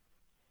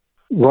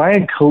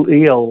 Ryan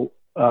Khalil,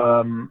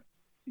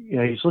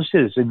 he's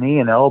listed as a knee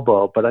and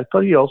elbow, but I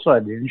thought he also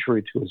had an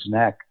injury to his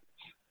neck.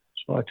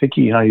 So I think,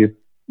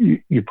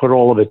 you put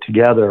all of it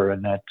together,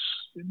 and that's,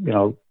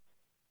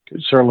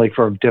 certainly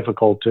for him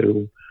difficult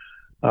to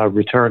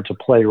return to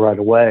play right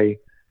away.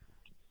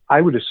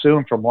 I would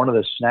assume from one of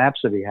the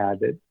snaps that he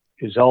had that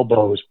his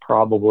elbow is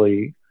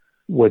probably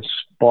what's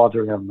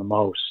bothering him the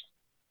most,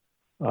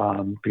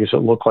 because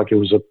it looked like it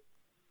was a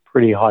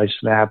pretty high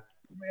snap,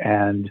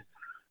 and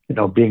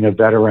being a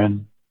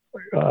veteran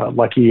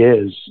like he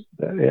is,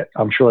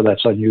 I'm sure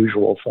that's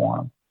unusual for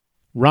him.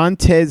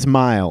 Rontez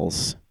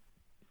Miles.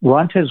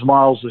 Rontez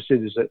Miles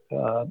listed as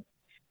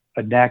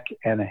a neck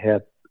and a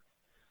hip,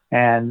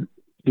 and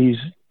these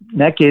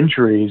neck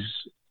injuries,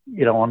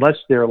 unless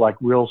they're like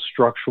real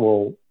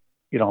structural,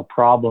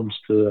 problems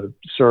to the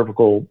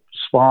cervical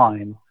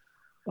spine,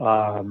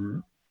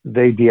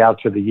 they'd be out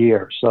for the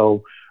year.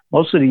 So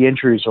most of the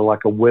injuries are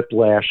like a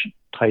whiplash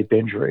type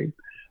injury.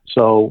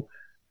 So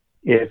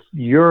if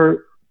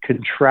you're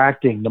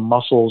contracting the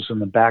muscles in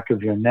the back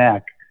of your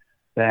neck,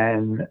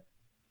 then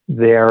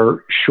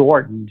they're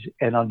shortened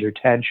and under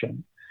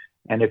tension.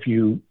 And if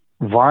you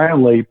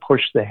violently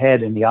push the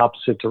head in the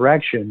opposite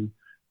direction,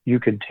 you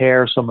can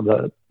tear some of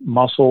the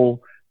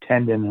muscle,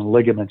 tendon, and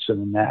ligaments in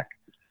the neck.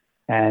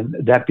 And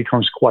that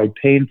becomes quite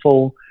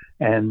painful,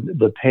 and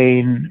the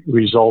pain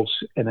results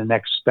in a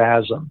neck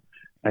spasm.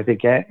 I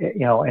think,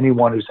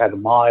 anyone who's had a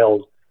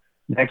mild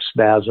neck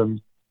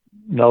spasm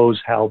knows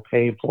how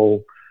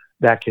painful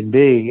that can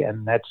be,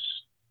 and that's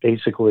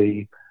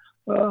basically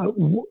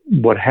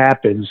what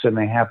happens, and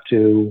they have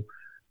to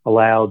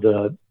allow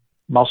the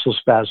muscle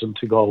spasm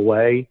to go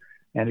away,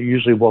 and it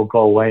usually won't go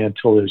away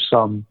until there's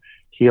some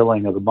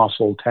healing of the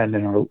muscle,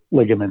 tendon, or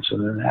ligaments in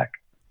the neck.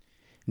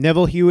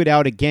 Neville Hewitt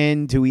out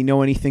again. Do we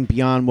know anything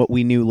beyond what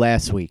we knew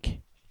last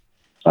week?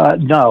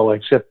 No,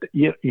 except,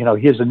 he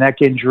has a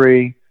neck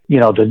injury.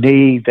 The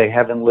knee, they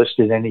haven't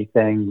listed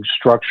anything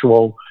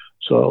structural.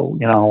 So,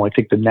 I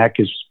think the neck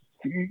is,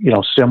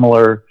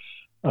 similar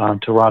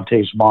to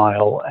Rontez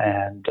Miles,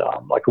 and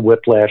like a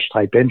whiplash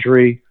type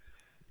injury,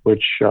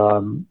 which,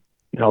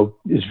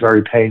 is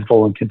very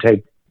painful and can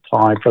take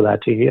time for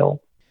that to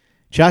heal.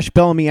 Josh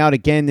Bellamy out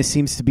again. This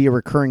seems to be a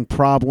recurring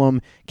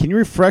problem. Can you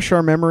refresh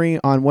our memory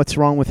on what's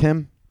wrong with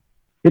him?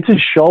 It's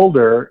his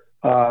shoulder,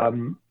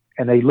 and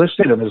they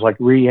listed him as like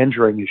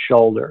re-injuring his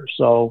shoulder.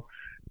 So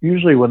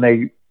usually when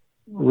they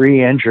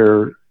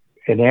re-injure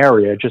an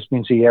area, it just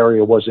means the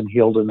area wasn't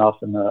healed enough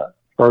in the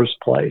first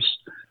place.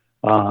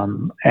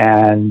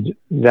 And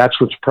that's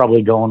what's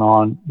probably going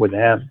on with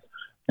him.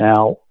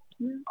 Now,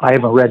 I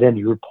haven't read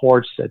any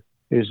reports that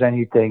there's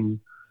anything,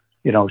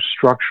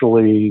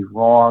 structurally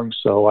wrong.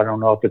 So I don't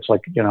know if it's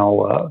like,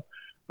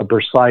 a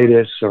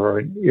bursitis or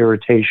an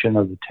irritation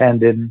of the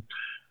tendon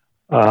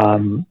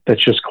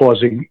that's just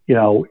causing,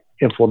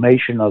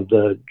 inflammation of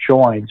the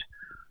joint,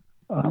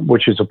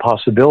 which is a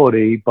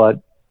possibility,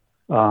 but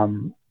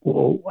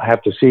we'll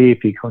have to see if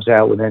he comes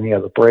out with any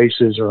other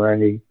braces or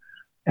any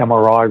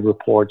MRI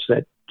reports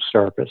that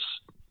surface.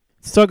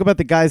 Let's talk about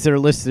the guys that are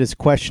listed as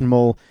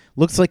questionable.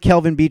 Looks like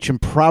Kelvin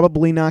Beachum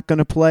probably not going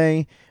to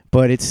play,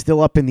 but it's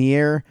still up in the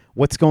air.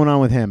 What's going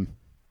on with him?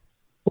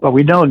 Well,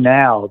 we know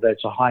now that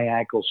it's a high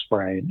ankle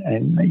sprain.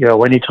 And,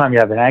 anytime you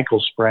have an ankle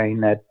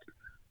sprain that,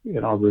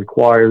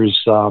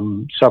 requires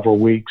several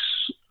weeks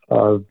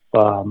of,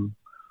 of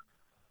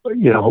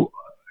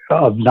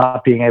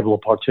not being able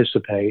to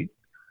participate,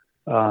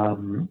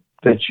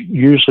 that's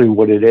usually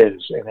what it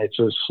is. And it's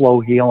a slow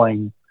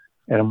healing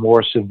and a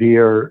more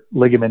severe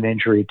ligament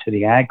injury to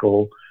the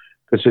ankle,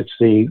 because it's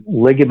the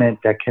ligament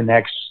that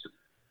connects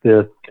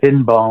the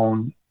thin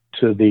bone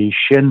to the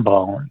shin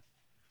bone,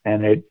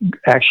 and it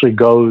actually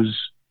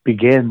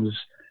begins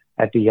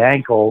at the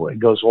ankle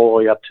and goes all the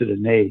way up to the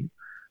knee.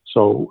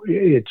 So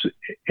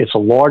it's a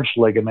large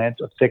ligament,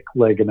 a thick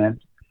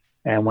ligament,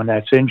 and when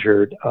that's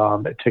injured,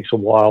 it takes a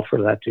while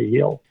for that to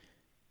heal.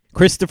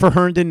 Christopher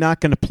Herndon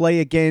not going to play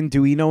again.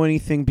 Do we know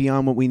anything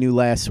beyond what we knew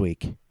last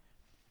week?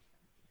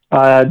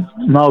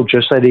 No,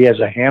 just that he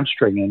has a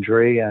hamstring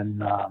injury,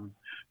 and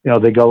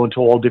they go into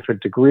all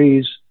different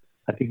degrees.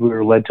 I think we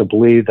were led to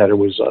believe that it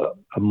was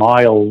a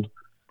mild,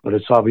 but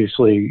it's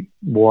obviously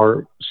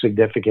more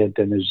significant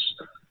and is,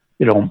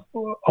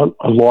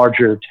 a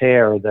larger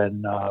tear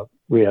than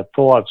we had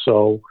thought.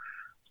 So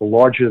the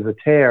larger the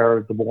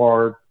tear, the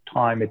more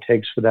time it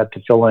takes for that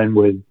to fill in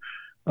with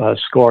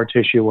scar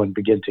tissue and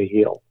begin to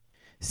heal.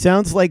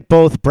 Sounds like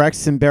both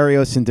Braxton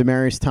Berrios and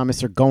Demaryius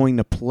Thomas are going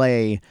to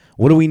play.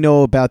 What do we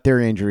know about their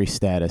injury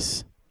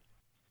status?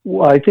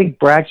 Well, I think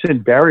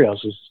Braxton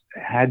Berrios has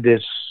had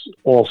this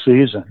all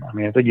season. I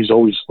mean, I think he's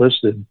always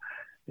listed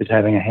as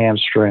having a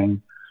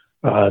hamstring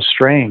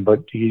strain,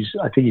 but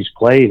I think he's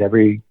played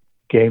every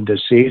game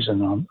this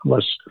season,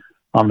 unless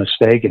I'm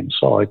mistaken.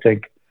 So I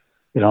think,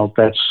 I don't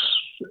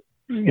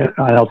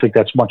think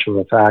that's much of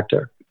a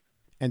factor.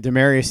 And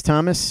Demaryius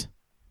Thomas?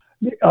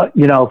 For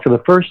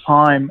the first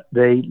time,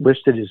 they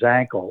listed his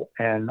ankle.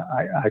 And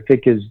I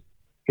think as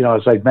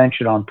I've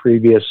mentioned on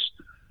previous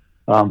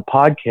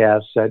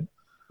podcasts, that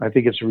I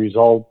think it's a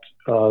result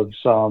of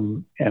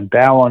some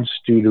imbalance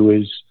due to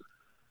his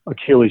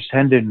Achilles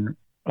tendon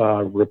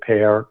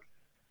repair.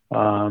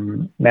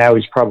 Now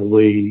he's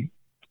probably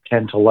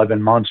 10 to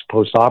 11 months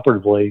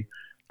post-operatively,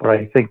 but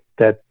I think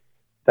that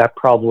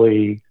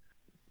probably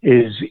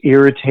is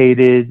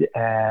irritated,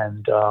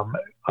 and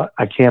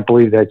I can't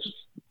believe that's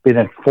been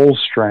at full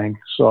strength.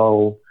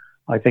 So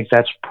I think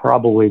that's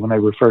probably, when I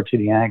refer to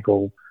the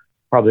ankle,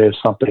 probably has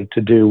something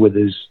to do with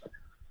his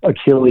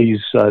Achilles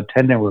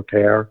tendon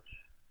repair,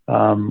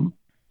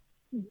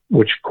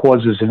 which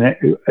causes an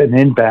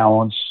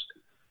imbalance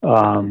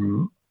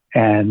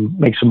and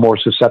makes him more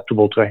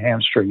susceptible to a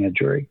hamstring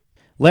injury.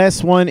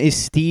 Last one is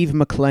Steve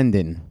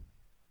McClendon.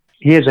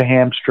 He has a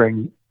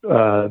hamstring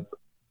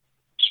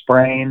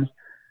sprain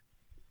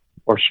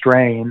or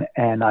strain,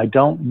 and I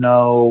don't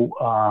know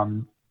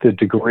the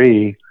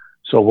degree,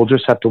 so we'll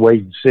just have to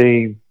wait and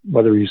see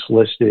whether he's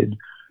listed.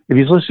 If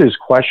he's listed as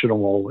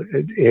questionable,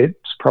 it's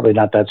probably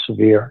not that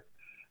severe,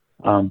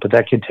 but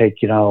that can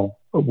take a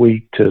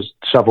week to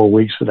several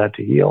weeks for that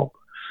to heal.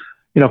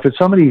 For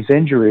some of these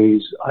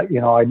injuries, I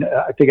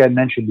think I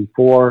mentioned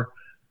before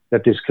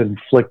that there's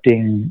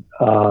conflicting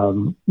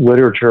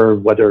literature,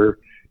 whether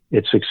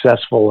it's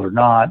successful or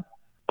not,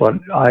 but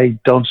I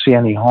don't see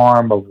any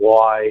harm of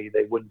why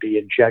they wouldn't be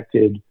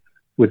injected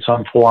with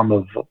some form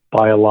of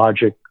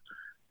biologic,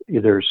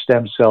 either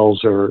stem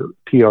cells or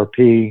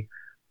PRP,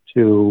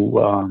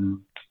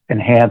 to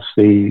enhance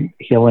the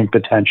healing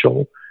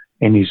potential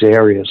in these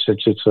areas,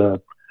 since it's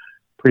a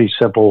pretty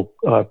simple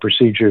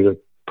procedure to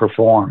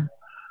perform.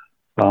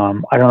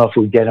 I don't know if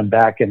we get him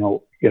back in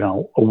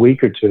a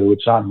week or two.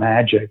 It's not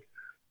magic,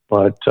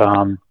 but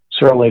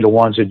certainly the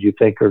ones that you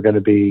think are going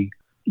to be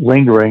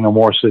lingering or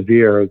more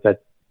severe,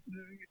 that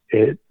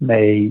it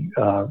may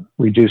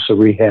reduce the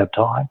rehab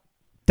time.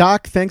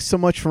 Doc, thanks so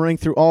much for running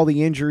through all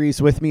the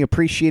injuries with me.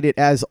 Appreciate it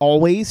as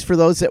always. For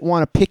those that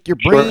want to pick your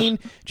brain,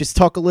 just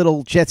talk a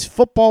little Jets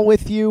football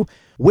with you,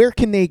 where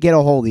can they get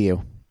a hold of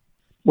you?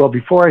 Well,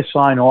 before I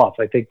sign off,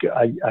 I think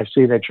I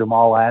see that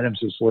Jamal Adams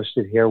is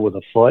listed here with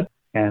a foot,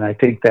 and I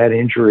think that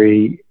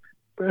injury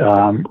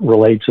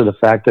relates to the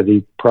fact that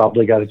he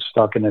probably got it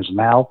stuck in his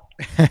mouth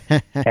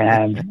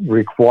and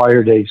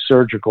required a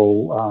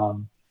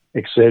surgical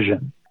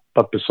excision.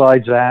 But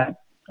besides that,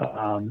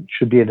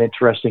 should be an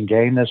interesting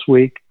game this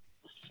week.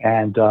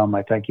 And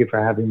I thank you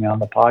for having me on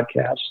the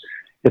podcast.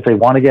 If they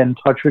want to get in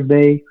touch with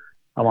me,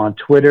 I'm on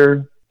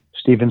Twitter,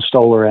 Stephen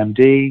Stoller,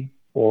 MD,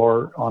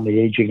 or on the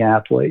Aging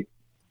Athlete.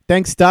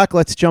 Thanks, Doc.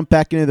 Let's jump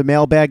back into the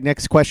mailbag.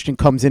 Next question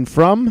comes in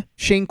from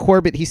Shane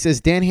Corbett. He says,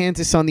 Dan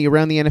Hansis on the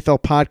Around the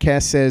NFL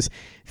podcast says,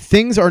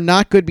 things are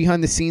not good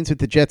behind the scenes with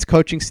the Jets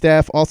coaching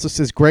staff. Also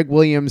says Greg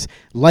Williams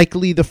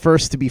likely the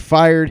first to be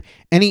fired.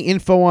 Any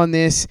info on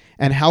this,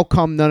 and how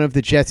come none of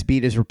the Jets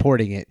beat is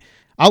reporting it?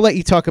 I'll let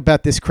you talk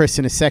about this, Chris,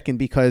 in a second,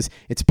 because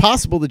it's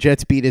possible the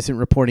Jets beat isn't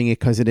reporting it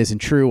because it isn't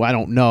true. I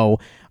don't know.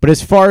 But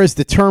as far as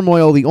the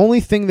turmoil, the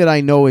only thing that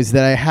I know is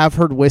that I have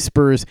heard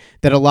whispers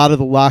that a lot of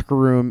the locker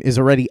room is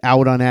already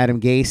out on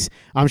Adam Gase.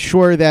 I'm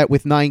sure that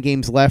with 9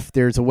 games left,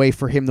 there's a way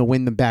for him to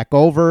win them back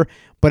over.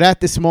 But at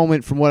this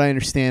moment, from what I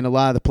understand, a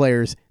lot of the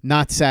players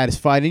not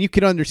satisfied. And you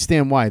can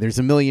understand why. There's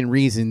a million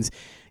reasons,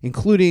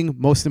 including,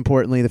 most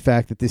importantly, the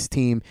fact that this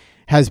team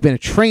has been a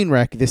train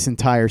wreck this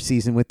entire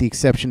season, with the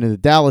exception of the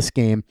Dallas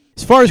game.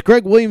 As far as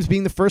Greg Williams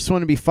being the first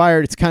one to be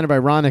fired, it's kind of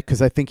ironic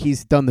because I think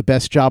he's done the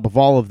best job of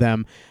all of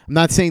them. I'm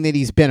not saying that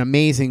he's been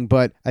amazing,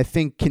 but I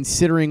think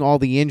considering all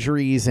the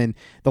injuries and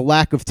the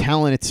lack of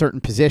talent at certain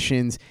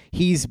positions,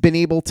 he's been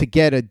able to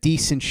get a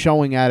decent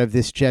showing out of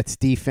this Jets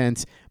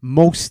defense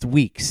most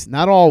weeks.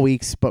 Not all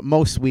weeks, but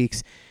most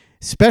weeks.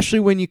 Especially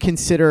when you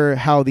consider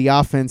how the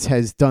offense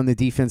has done the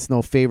defense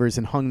no favors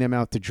and hung them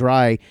out to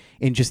dry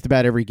in just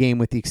about every game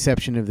with the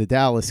exception of the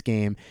Dallas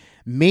game.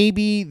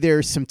 Maybe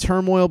there's some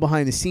turmoil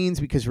behind the scenes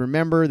because,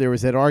 remember, there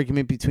was that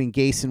argument between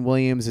Gase and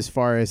Williams as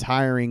far as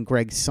hiring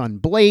Greg's son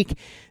Blake.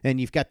 Then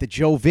you've got the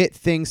Joe Vitt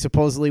thing.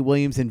 Supposedly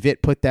Williams and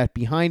Vitt put that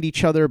behind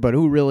each other, but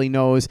who really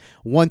knows?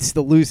 Once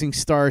the losing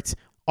starts,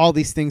 all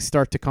these things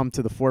start to come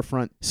to the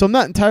forefront. So I'm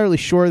not entirely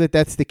sure that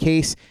that's the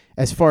case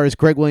as far as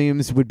Greg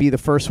Williams would be the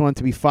first one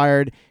to be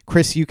fired.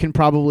 Chris, you can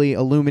probably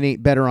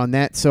illuminate better on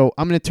that. So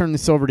I'm going to turn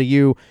this over to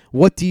you.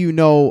 What do you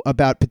know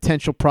about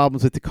potential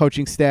problems with the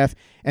coaching staff?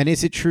 And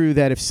is it true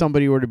that if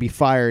somebody were to be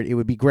fired, it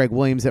would be Greg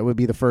Williams that would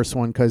be the first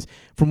one? Because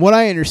from what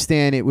I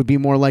understand, it would be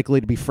more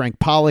likely to be Frank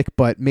Pollock,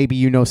 but maybe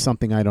you know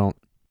something I don't.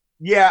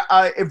 Yeah,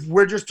 if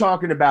we're just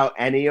talking about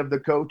any of the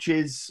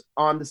coaches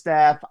on the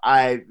staff,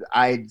 I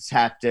just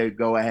have to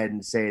go ahead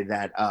and say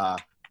that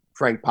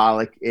Frank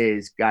Pollock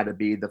is got to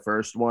be the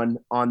first one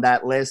on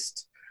that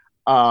list.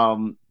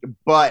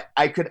 But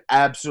I could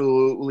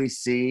absolutely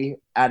see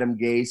Adam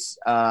Gase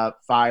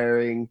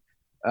firing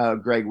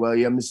Greg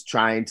Williams,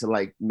 trying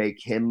to make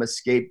him a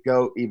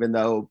scapegoat, even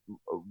though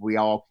we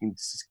all can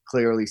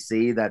clearly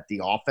see that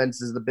the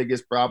offense is the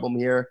biggest problem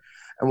here.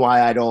 and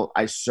why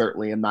I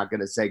certainly am not going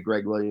to say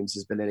Greg Williams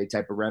has been any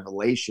type of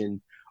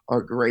revelation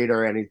or great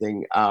or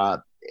anything.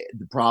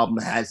 The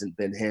problem hasn't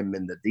been him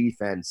in the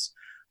defense,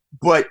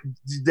 but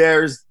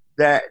there's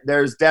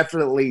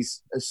definitely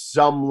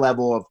some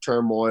level of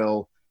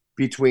turmoil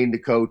between the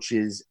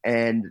coaches,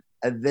 and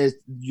they're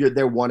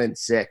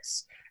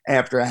 1-6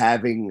 after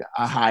having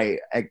a high,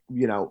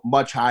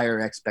 much higher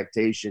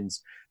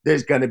expectations.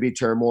 There's going to be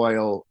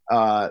turmoil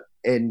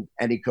in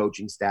any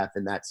coaching staff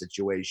in that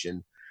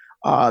situation.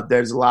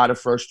 There's a lot of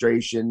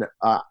frustration.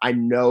 I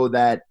know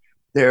that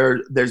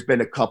there's been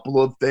a couple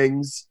of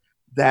things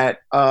that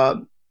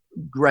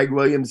Greg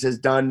Williams has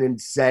done and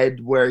said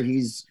where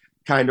he's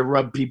kind of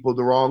rubbed people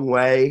the wrong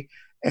way,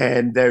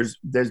 and there's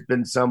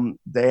been some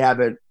they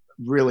haven't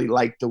really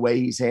liked the way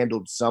he's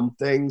handled some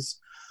things.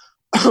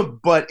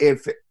 But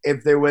if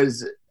there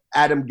was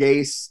Adam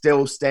Gase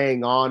still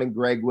staying on and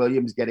Greg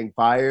Williams getting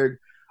fired,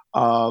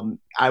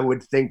 I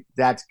would think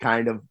that's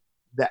kind of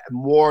that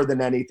more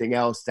than anything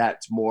else.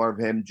 That's more of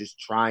him just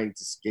trying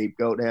to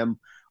scapegoat him.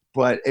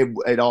 But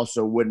it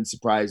also wouldn't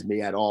surprise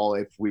me at all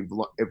if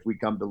we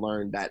come to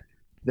learn that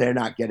they're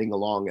not getting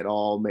along at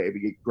all.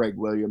 Maybe Greg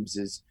Williams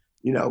is,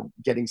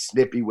 getting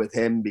snippy with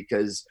him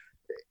because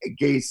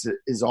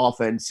Gase's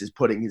offense is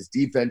putting his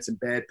defense in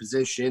bad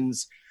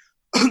positions.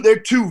 They're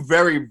two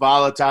very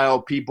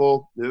volatile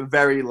people,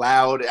 very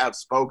loud,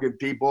 outspoken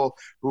people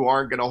who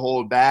aren't going to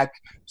hold back.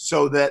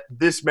 So that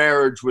this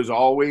marriage was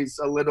always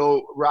a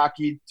little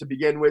rocky to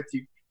begin with.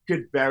 You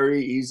could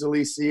very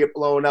easily see it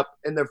blowing up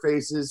in their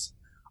faces.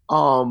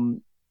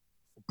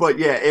 But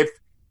yeah, if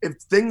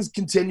things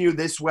continue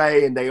this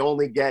way and they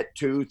only get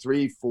 2,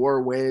 3,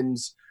 4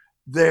 wins,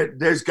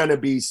 there's going to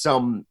be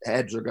some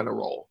heads are going to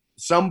roll.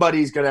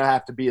 Somebody's going to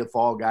have to be a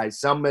fall guy.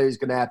 Somebody's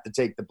going to have to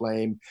take the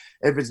blame.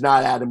 If it's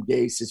not Adam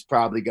Gase, it's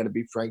probably going to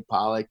be Frank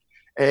Pollock.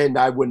 And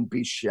I wouldn't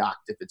be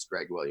shocked if it's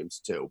Greg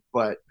Williams too.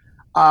 But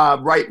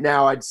right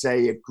now, I'd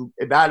say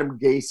if Adam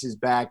Gase is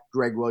back,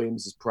 Greg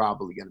Williams is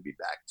probably going to be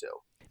back too.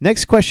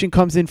 Next question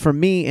comes in from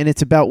me, and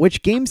it's about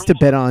which games to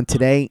bet on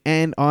today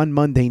and on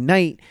Monday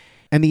night.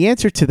 And the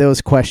answer to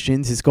those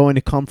questions is going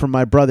to come from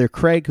my brother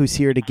Craig, who's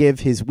here to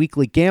give his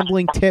weekly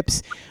gambling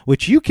tips,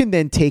 which you can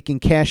then take and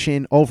cash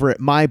in over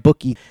at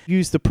MyBookie.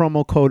 Use the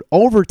promo code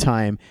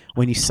OVERTIME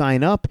when you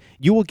sign up.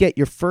 You will get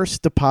your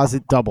first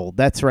deposit doubled.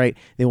 That's right.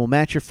 They will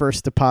match your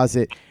first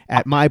deposit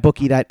at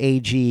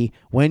mybookie.ag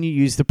when you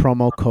use the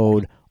promo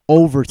code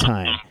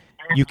OVERTIME.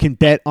 You can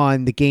bet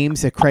on the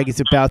games that Craig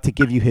is about to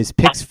give you his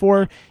picks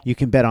for. You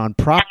can bet on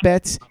prop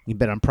bets. You can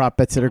bet on prop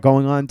bets that are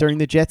going on during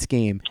the Jets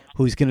game.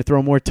 Who's going to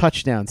throw more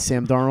touchdowns,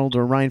 Sam Darnold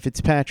or Ryan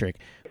Fitzpatrick?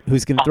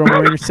 Who's going to throw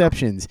more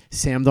interceptions,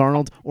 Sam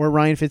Darnold or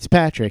Ryan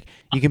Fitzpatrick?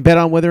 You can bet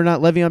on whether or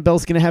not Le'Veon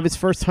Bell's going to have his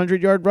first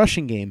 100-yard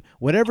rushing game.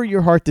 Whatever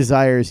your heart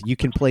desires, you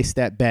can place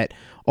that bet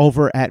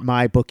over at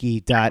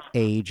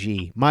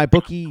mybookie.ag.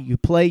 MyBookie, you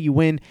play, you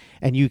win,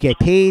 and you get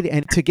paid.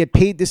 And to get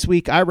paid this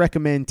week, I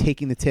recommend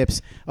taking the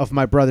tips of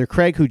my brother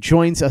Craig, who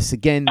joins us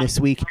again this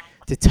week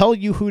to tell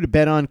you who to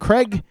bet on.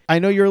 Craig, I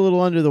know you're a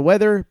little under the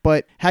weather,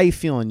 but how you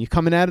feeling? You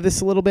coming out of this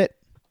a little bit?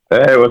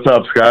 Hey, what's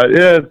up, Scott?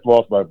 Yeah, it's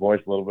lost my voice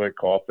a little bit,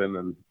 coughing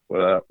and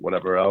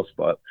whatever else,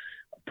 but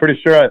I'm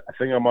pretty sure I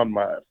think I'm on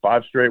my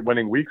 5 straight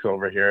winning weeks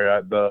over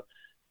here. The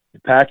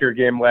Packer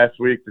game last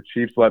week, the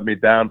Chiefs let me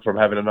down from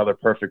having another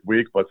perfect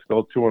week, but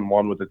still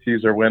 2-1 with the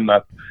teaser win.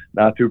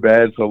 Not too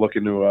bad, so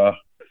looking to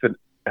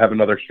have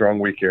another strong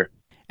week here.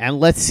 And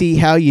let's see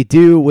how you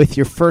do with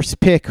your first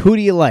pick. Who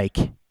do you like?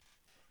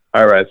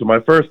 All right, so my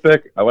first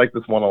pick, I like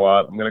this one a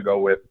lot. I'm going to go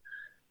with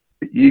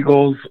the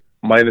Eagles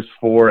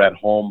 -4 at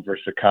home for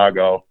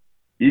Chicago.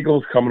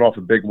 Eagles coming off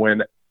a big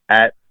win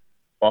at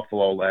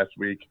Buffalo last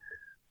week.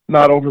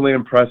 Not overly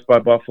impressed by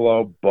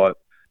Buffalo, but,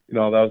 that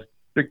was a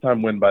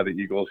big-time win by the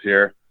Eagles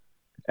here.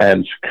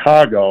 And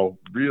Chicago,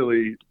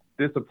 really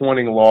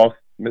disappointing loss.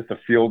 Missed a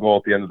field goal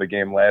at the end of the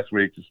game last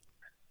week.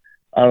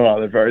 I don't know.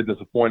 They're very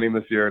disappointing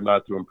this year.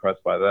 Not too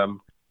impressed by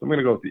them. So I'm going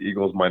to go with the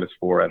Eagles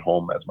 -4 at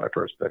home as my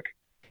first pick.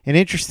 An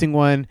interesting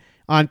one.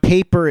 On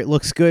paper, it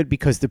looks good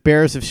because the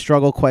Bears have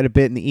struggled quite a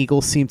bit and the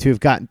Eagles seem to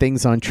have gotten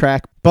things on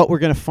track. But we're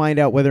going to find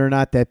out whether or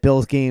not that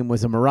Bills game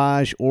was a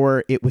mirage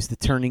or it was the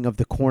turning of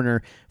the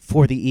corner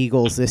for the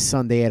Eagles this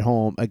Sunday at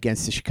home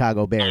against the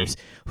Chicago Bears.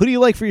 Who do you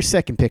like for your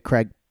second pick,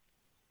 Craig?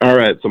 All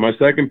right, so my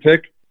second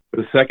pick for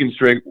the second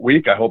straight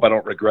week, I hope I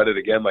don't regret it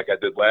again like I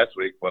did last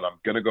week, but I'm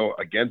going to go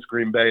against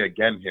Green Bay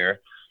again here,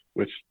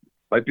 which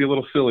might be a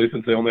little silly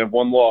since they only have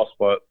one loss,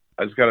 but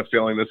I just got a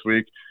feeling this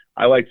week.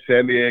 I like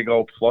San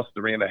Diego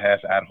 +3.5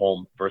 at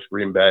home versus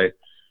Green Bay.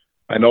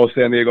 I know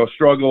San Diego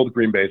struggled.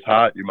 Green Bay's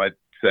hot. You might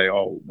say,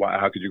 oh, why,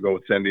 how could you go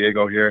with San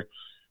Diego here?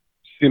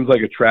 Seems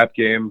like a trap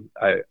game.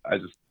 I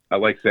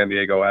like San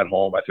Diego at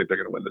home. I think they're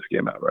going to win this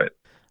game outright.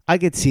 I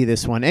could see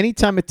this one.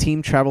 Anytime a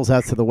team travels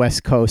out to the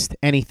West Coast,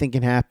 anything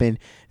can happen.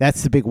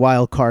 That's the big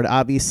wild card.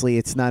 Obviously,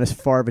 it's not as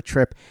far of a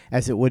trip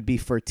as it would be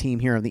for a team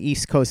here on the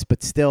East Coast,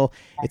 but still,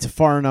 it's a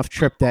far enough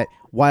trip that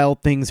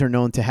wild things are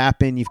known to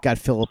happen. You've got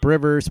Phillip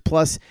Rivers,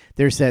 plus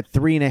there's that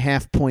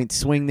 3.5 point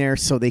swing there,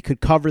 so they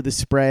could cover the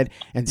spread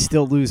and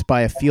still lose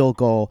by a field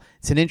goal.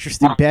 It's an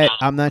interesting bet.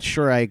 I'm not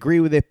sure I agree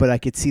with it, but I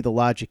could see the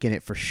logic in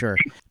it for sure.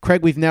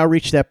 Craig, we've now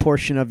reached that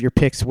portion of your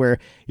picks where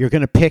you're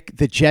going to pick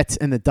the Jets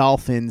and the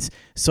Dolphins,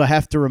 so I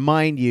have to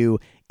remind you,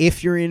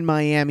 if you're in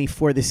Miami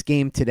for this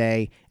game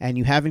today and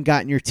you haven't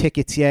gotten your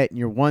tickets yet and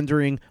you're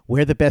wondering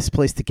where the best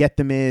place to get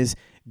them is,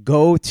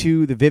 go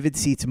to the Vivid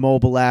Seats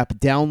mobile app,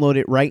 download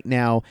it right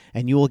now,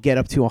 and you will get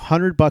up to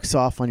 $100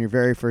 off on your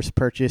very first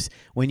purchase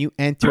when you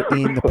enter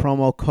in the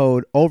promo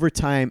code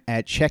OVERTIME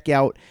at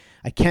checkout.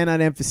 I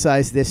cannot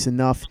emphasize this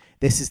enough.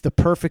 This is the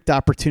perfect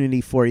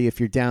opportunity for you if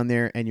you're down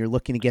there and you're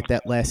looking to get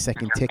that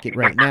last-second ticket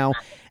right now.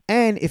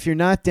 And if you're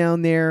not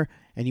down there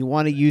and you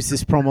want to use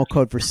this promo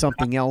code for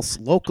something else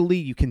locally,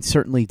 you can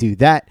certainly do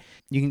that.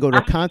 You can go to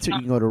a concert,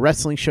 you can go to a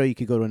wrestling show, you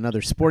could go to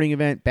another sporting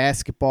event,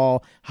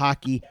 basketball,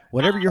 hockey,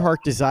 whatever your heart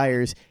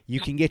desires. You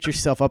can get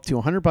yourself up to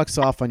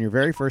 $100 off on your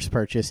very first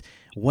purchase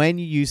when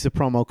you use the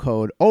promo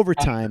code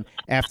OVERTIME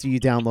after you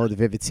download the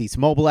Vivid Seats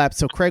mobile app.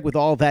 So, Craig, with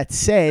all that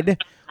said,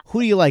 who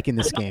do you like in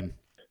this game?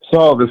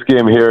 So this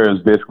game here is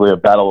basically a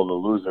battle of the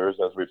losers,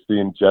 as we've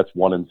seen Jets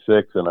 1-6,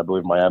 and I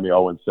believe Miami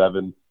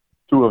 0-7,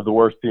 two of the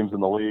worst teams in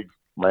the league.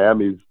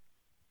 Miami's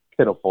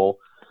pitiful.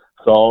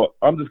 So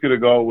I'm just going to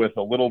go with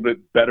a little bit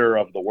better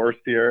of the worst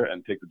here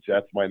and take the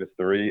Jets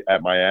 -3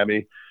 at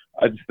Miami.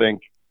 I just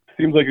think it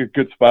seems like a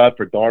good spot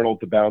for Darnold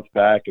to bounce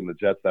back and the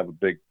Jets to have a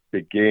big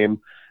game.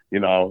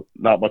 You know,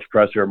 not much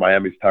pressure.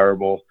 Miami's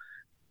terrible.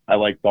 I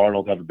like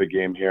Darnold to have a big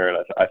game here, and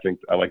I think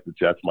I like the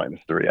Jets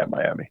 -3 at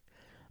Miami.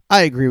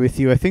 I agree with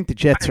you. I think the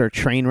Jets are a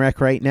train wreck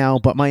right now,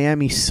 but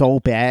Miami's so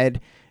bad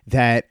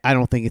that I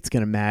don't think it's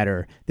going to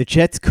matter. The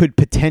Jets could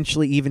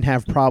potentially even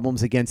have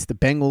problems against the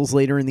Bengals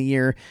later in the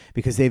year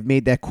because they've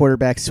made that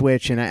quarterback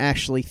switch, and I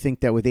actually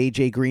think that with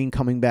A.J. Green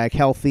coming back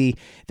healthy,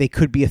 they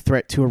could be a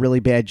threat to a really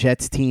bad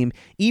Jets team.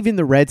 Even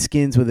the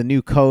Redskins with a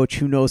new coach,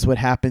 who knows what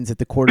happens at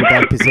the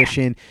quarterback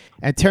position,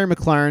 and Terry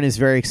McLaurin is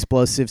very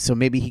explosive, so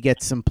maybe he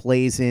gets some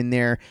plays in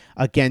there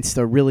against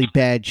a really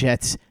bad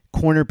Jets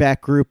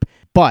cornerback group.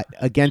 But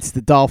against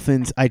the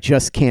Dolphins, I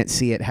just can't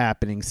see it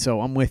happening.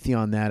 So I'm with you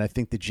on that. I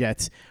think the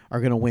Jets are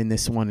going to win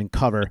this one and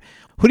cover.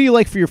 Who do you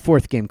like for your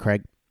fourth game,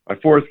 Craig? My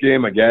fourth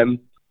game, again,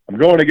 I'm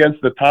going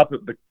against the top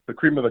of the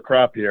cream of the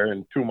crop here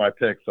in two of my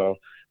picks, so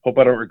hope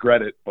I don't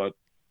regret it. But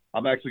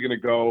I'm actually going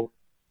to go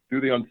do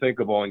the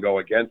unthinkable and go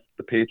against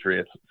the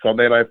Patriots.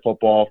 Sunday Night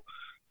Football.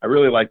 I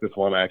really like this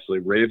one, actually.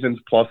 Ravens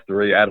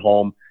 +3 at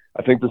home.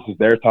 I think this is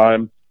their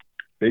time.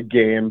 Big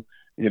game.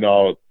 You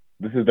know,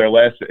 this is their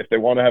last, if they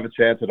want to have a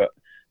chance at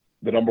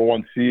the number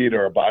one seed,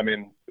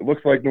 it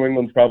looks like New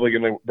England's probably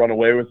going to run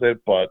away with it,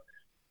 but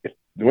if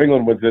New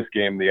England wins this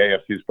game, the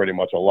AFC is pretty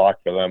much a lock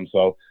for them.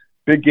 So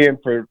big game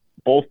for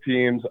both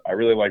teams. I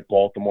really like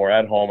Baltimore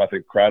at home. I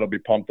think crowd will be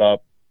pumped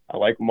up. I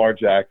like Lamar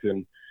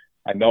Jackson.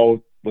 I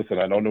know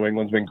New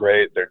England's been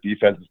great. Their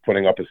defense is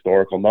putting up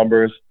historical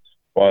numbers,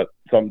 but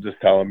something's just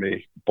telling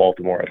me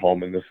Baltimore at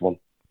home in this one.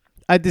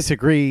 I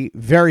disagree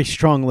very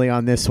strongly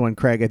on this one,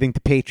 Craig. I think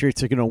the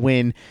Patriots are going to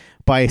win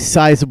by a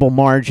sizable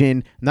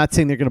margin. I'm not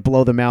saying they're going to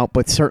blow them out,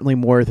 but certainly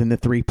more than the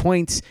 3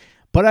 points.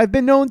 But I've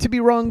been known to be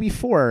wrong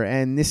before,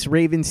 and this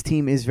Ravens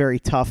team is very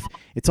tough.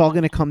 It's all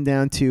going to come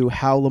down to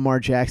how Lamar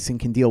Jackson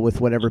can deal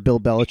with whatever Bill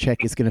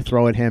Belichick is going to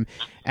throw at him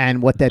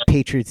and what that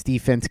Patriots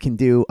defense can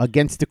do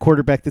against a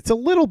quarterback that's a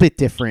little bit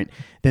different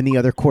than the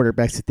other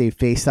quarterbacks that they've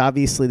faced.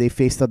 Obviously, they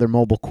faced other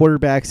mobile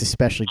quarterbacks,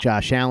 especially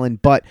Josh Allen,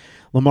 but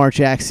Lamar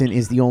Jackson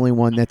is the only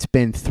one that's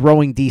been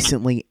throwing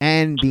decently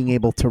and being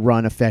able to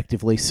run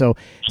effectively. So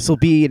this will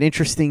be an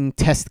interesting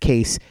test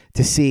case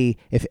to see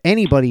if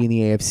anybody in the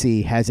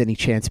AFC has any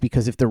chance,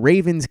 because if the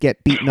Ravens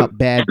get beaten up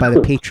bad by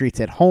the Patriots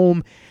at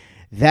home,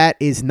 that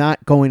is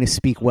not going to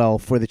speak well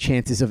for the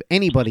chances of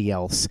anybody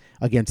else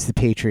against the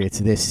Patriots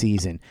this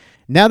season.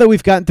 Now that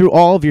we've gotten through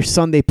all of your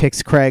Sunday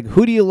picks, Craig,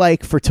 who do you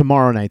like for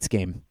tomorrow night's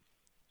game?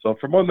 So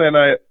for Monday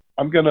night,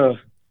 I'm going to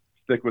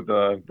stick with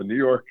the New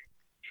York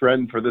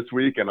trend for this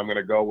week, and I'm going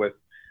to go with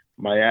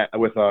not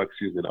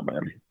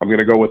Miami. I'm going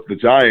to go with the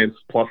Giants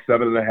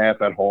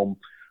 +7.5 at home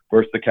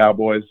versus the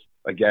Cowboys.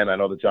 Again, I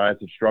know the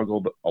Giants have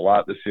struggled a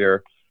lot this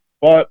year,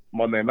 but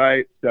Monday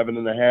night,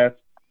 7.5.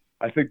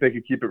 I think they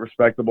could keep it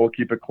respectable,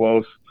 keep it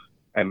close,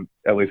 and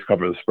at least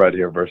cover the spread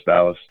here versus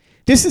Dallas.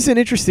 This is an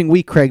interesting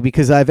week, Craig,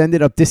 because I've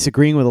ended up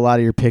disagreeing with a lot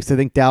of your picks. I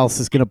think Dallas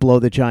is going to blow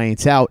the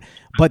Giants out.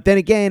 But then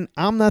again,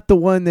 I'm not the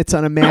one that's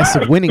on a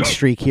massive winning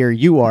streak here.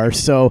 You are.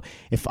 So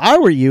if I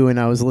were you and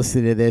I was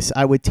listening to this,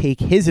 I would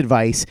take his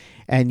advice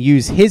and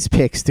use his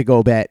picks to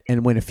go bet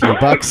and win a few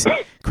bucks.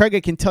 Craig, I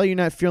can tell you're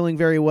not feeling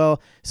very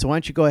well, so why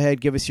don't you go ahead,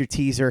 give us your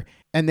teaser,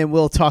 and then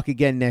we'll talk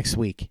again next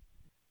week.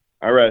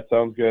 All right,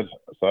 sounds good.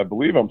 So I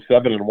believe I'm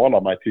 7-1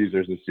 on my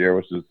teasers this year,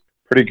 which is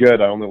pretty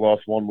good. I only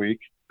lost 1 week.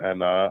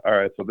 And all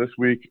right, so this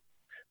week,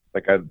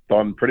 like I've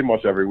done pretty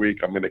much every week,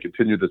 I'm going to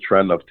continue the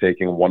trend of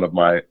taking one of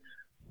my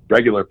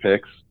regular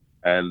picks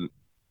and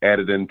add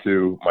it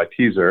into my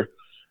teaser.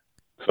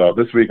 So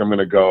this week I'm going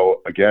to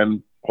go,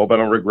 again, hope I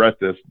don't regret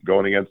this,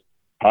 going against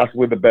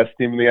possibly the best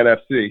team in the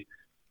NFC.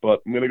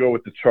 But I'm going to go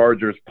with the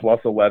Chargers plus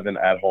 11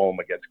 at home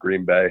against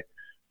Green Bay.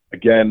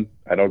 Again,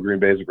 I know Green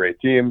Bay is a great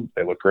team.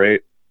 They look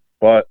great.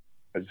 But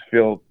I just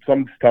feel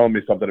something's telling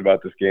me something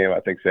about this game. I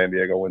think San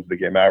Diego wins the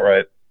game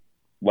outright.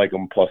 Like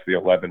them plus the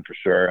 11 for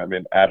sure. I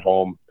mean, at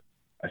home,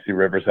 I see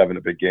Rivers having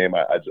a big game.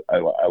 I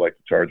like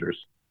the Chargers.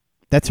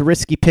 That's a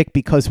risky pick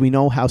because we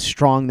know how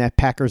strong that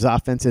Packers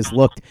offense has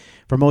looked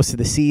for most of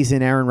the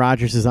season. Aaron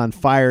Rodgers is on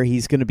fire.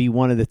 He's going to be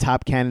one of the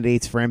top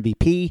candidates for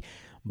MVP.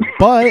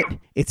 But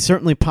it's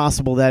certainly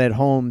possible that at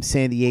home,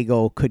 San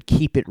Diego could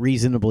keep it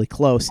reasonably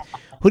close.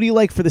 Who do you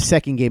like for the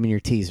second game in your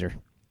teaser?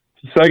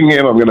 The second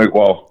game, I'm going to,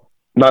 well,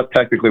 not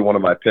technically one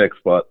of my picks,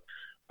 but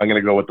I'm going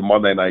to go with the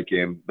Monday night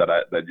game that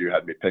you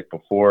had me pick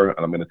before, and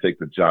I'm going to take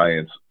the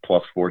Giants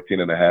plus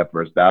 14.5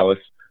 versus Dallas.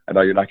 I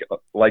know you're not going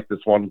to like this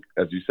one.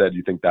 As you said,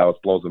 you think Dallas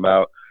blows them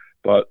out,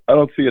 but I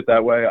don't see it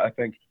that way. I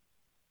think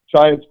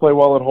Giants play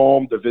well at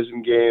home,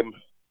 division game.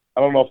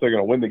 I don't know if they're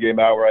going to win the game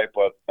outright,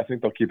 but I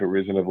think they'll keep it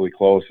reasonably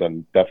close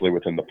and definitely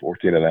within the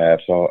 14.5.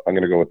 So I'm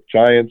going to go with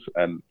Giants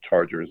and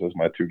Chargers as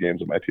my two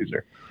games of my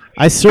teaser.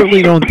 I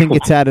certainly don't think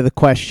it's out of the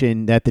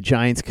question that the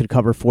Giants could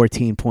cover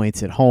 14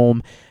 points at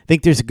home. I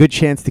think there's a good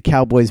chance the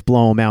Cowboys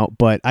blow them out,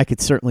 but I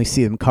could certainly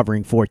see them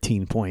covering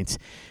 14 points.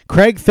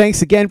 Craig,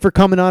 thanks again for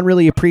coming on.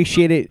 Really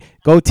appreciate it.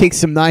 Go take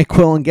some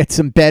NyQuil and get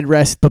some bed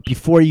rest. But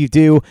before you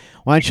do,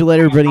 why don't you let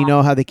everybody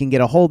know how they can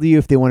get a hold of you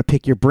if they want to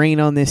pick your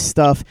brain on this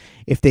stuff,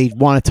 if they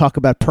want to talk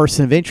about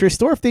person of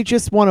interest, or if they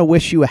just want to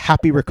wish you a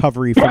happy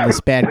recovery from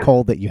this bad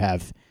cold that you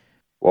have.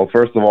 Well,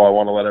 first of all, I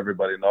want to let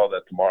everybody know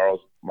that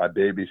tomorrow's my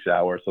baby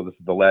shower, so this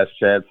is the last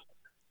chance.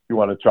 If you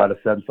want to try to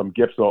send some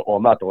gifts, well,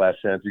 not the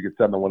last chance. You can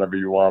send them whenever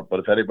you want, but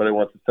if anybody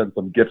wants to send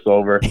some gifts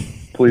over,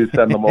 please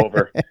send them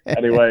over.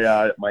 Anyway,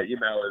 my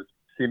email is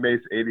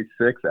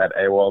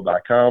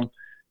cmace86@aol.com.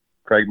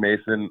 Craig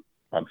Mason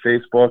on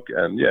Facebook,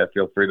 and yeah,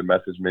 feel free to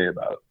message me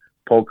about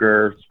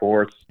poker,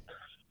 sports,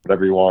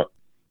 whatever you want.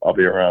 I'll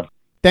be around.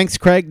 Thanks,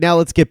 Craig. Now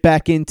let's get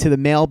back into the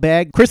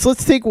mailbag. Chris,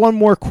 let's take one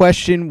more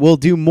question. We'll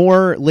do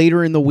more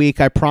later in the week,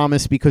 I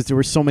promise, because there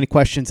were so many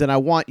questions, and I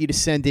want you to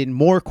send in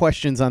more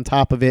questions on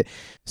top of it.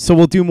 So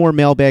we'll do more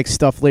mailbag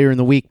stuff later in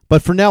the week.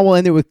 But for now, we'll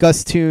end it with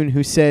Gus Toon,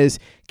 who says,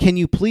 can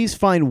you please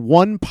find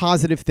one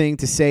positive thing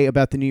to say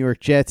about the New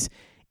York Jets?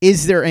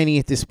 Is there any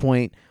at this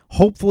point?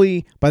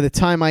 Hopefully, by the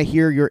time I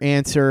hear your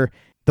answer,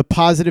 the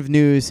positive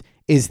news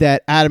is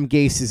that Adam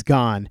Gase is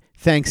gone.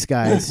 Thanks,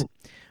 guys.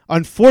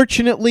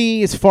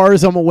 Unfortunately, as far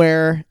as I'm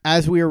aware,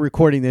 as we are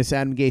recording this,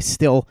 Adam Gase is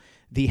still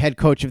the head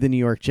coach of the New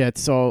York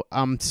Jets. So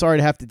I'm sorry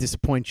to have to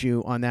disappoint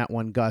you on that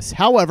one, Gus.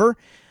 However,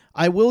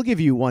 I will give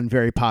you one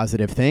very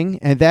positive thing,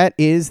 and that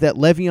is that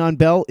Le'Veon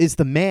Bell is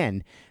the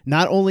man.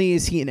 Not only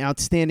is he an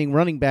outstanding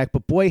running back,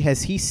 but boy,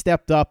 has he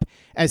stepped up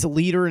as a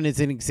leader and as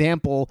an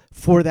example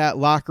for that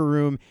locker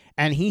room,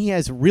 and he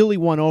has really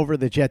won over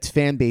the Jets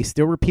fan base.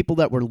 There were people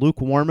that were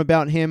lukewarm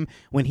about him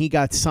when he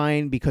got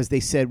signed because they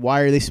said,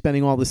 why are they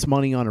spending all this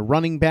money on a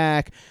running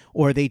back?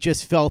 Or they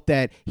just felt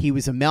that he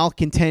was a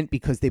malcontent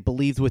because they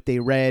believed what they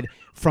read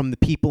from the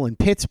people in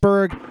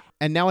Pittsburgh.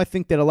 And now I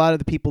think that a lot of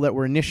the people that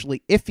were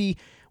initially iffy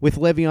with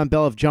Le'Veon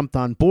Bell have jumped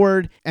on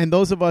board, and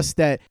those of us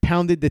that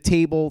pounded the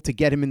table to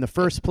get him in the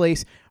first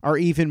place are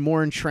even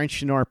more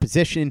entrenched in our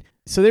position.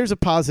 So there's a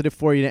positive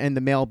for you to end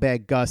the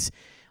mailbag, Gus.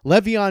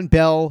 Le'Veon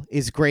Bell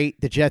is great.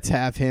 The Jets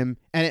have him,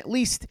 and at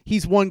least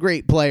he's one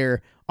great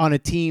player on a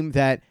team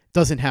that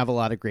doesn't have a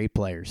lot of great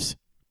players.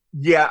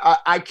 Yeah,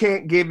 I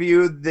can't give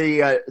you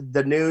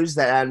the news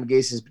that Adam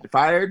Gase has been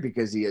fired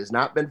because he has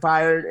not been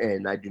fired,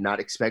 and I do not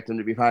expect him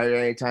to be fired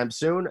anytime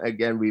soon.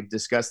 Again, we've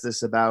discussed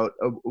this about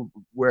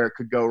where it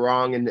could go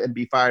wrong and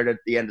be fired at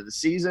the end of the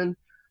season,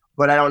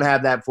 but I don't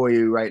have that for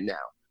you right now.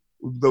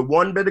 The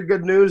one bit of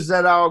good news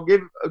that I'll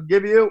give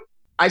you,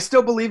 I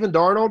still believe in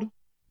Darnold.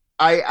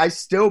 I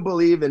still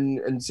believe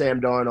in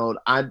Sam Darnold.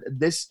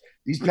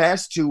 These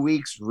past 2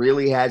 weeks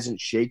really hasn't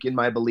shaken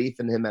my belief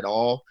in him at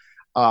all.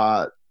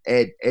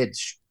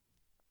 It's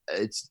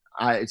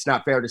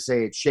not fair to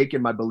say it's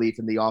shaken my belief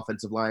in the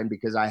offensive line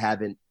because I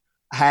haven't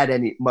had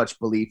much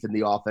belief in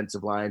the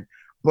offensive line,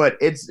 but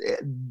it's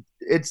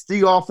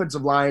the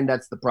offensive line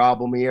that's the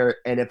problem here.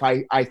 And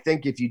I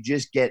think if you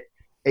just get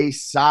a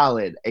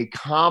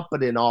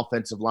competent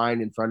offensive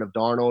line in front of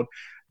Darnold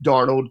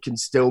can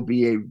still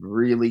be a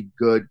really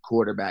good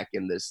quarterback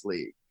in this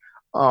league.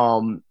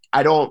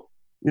 I don't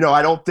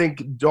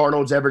think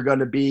Darnold's ever going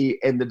to be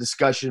in the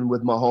discussion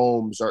with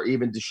Mahomes or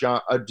even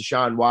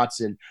Deshaun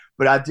Watson,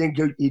 but I think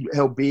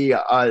he'll be,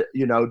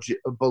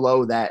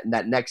 below that in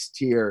that next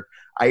tier.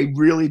 I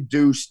really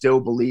do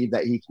still believe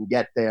that he can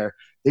get there.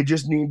 They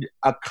just need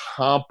a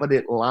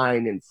competent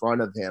line in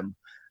front of him.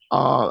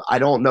 I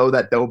don't know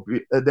that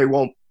they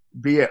won't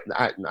be.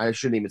 I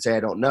shouldn't even say I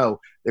don't know.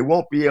 They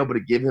won't be able to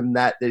give him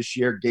that this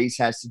year. Gase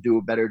has to do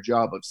a better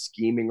job of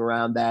scheming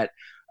around that.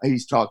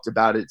 He's talked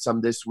about it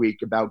some this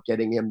week about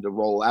getting him to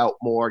roll out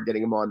more,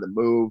 getting him on the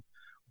move.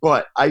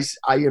 But I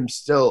am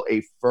still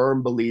a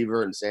firm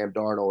believer in Sam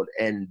Darnold,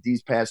 and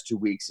these past 2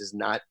 weeks has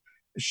not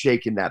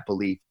shaken that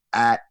belief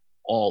at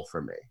all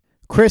for me.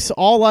 Chris,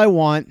 all I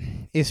want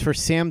is for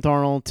Sam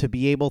Darnold to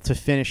be able to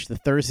finish the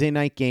Thursday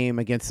night game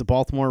against the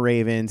Baltimore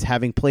Ravens,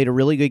 having played a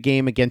really good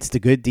game against a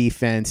good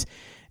defense,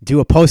 do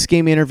a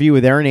post-game interview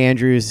with Erin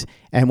Andrews,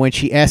 and when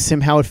she asked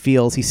him how it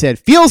feels, he said,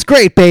 "Feels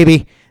great,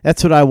 baby."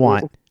 That's what I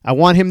want. I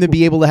want him to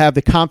be able to have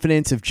the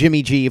confidence of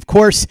Jimmy G. Of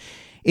course,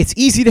 it's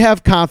easy to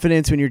have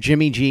confidence when you're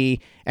Jimmy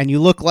G and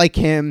you look like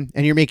him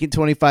and you're making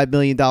 $25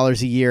 million a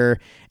year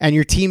and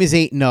your team is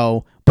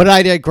 8-0, but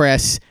I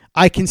digress.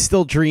 I can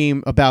still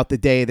dream about the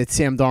day that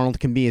Sam Darnold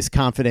can be as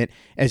confident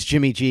as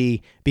Jimmy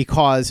G,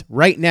 because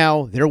right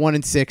now they're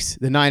 1-6.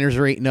 The Niners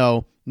are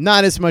 8-0.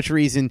 Not as much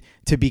reason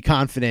to be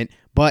confident,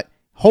 but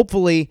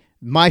hopefully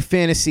my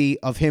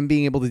fantasy of him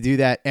being able to do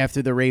that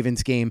after the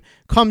Ravens game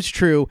comes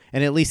true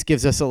and at least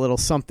gives us a little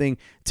something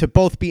to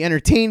both be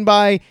entertained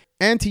by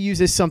and to use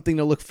as something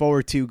to look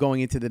forward to going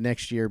into the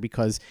next year,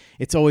 because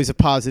it's always a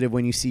positive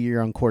when you see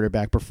your young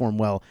quarterback perform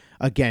well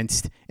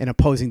against an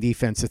opposing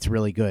defense that's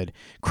really good.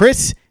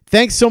 Chris,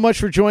 thanks so much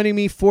for joining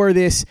me for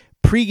this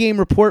pregame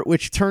report,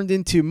 which turned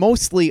into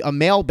mostly a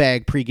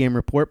mailbag pregame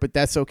report, but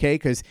that's okay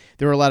because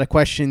there were a lot of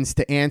questions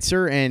to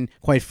answer, and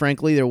quite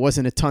frankly, there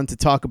wasn't a ton to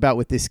talk about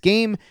with this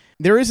game.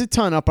 There is a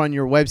ton up on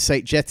your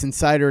website,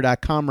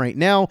 jetsinsider.com right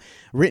now,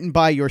 written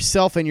by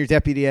yourself and your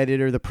deputy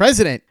editor, the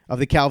president of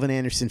the Calvin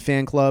Anderson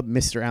fan club,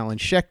 Mr. Alan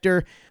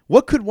Schechter.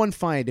 What could one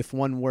find if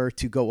one were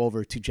to go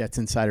over to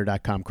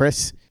jetsinsider.com,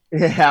 Chris?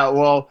 Yeah,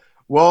 well,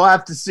 we'll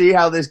have to see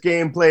how this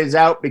game plays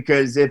out,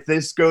 because if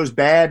this goes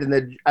bad and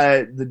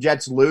the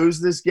Jets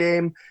lose this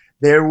game,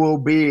 there will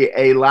be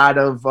a lot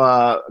of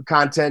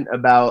content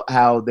about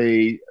how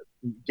the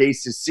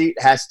Gase's seat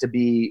has to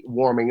be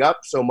warming up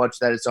so much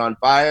that it's on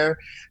fire.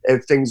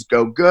 If things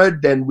go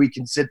good, then we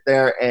can sit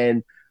there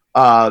and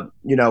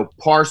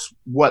parse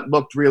what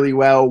looked really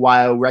well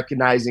while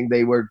recognizing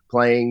they were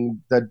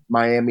playing the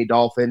Miami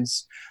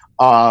Dolphins,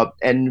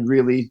 and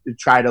really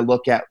try to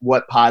look at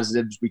what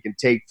positives we can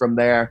take from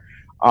there.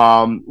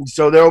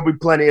 So there will be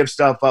plenty of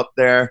stuff up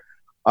there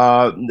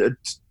to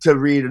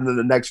read in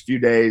the next few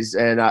days,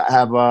 and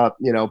have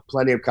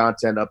plenty of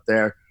content up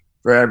there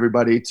for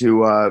everybody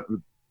to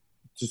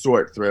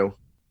sort through.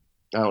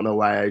 I don't know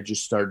why I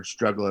just started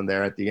struggling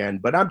there at the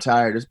end, but I'm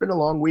tired. It's been a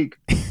long week.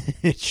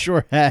 It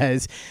sure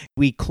has.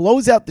 We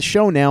close out the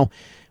show now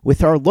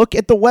with our look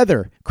at the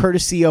weather,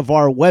 courtesy of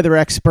our weather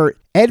expert,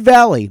 Ed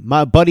Vallee,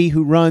 my buddy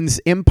who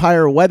runs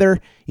Empire Weather.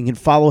 You can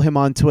follow him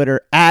on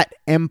Twitter at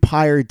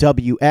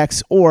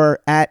EmpireWX or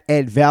at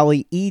Ed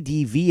Vallee,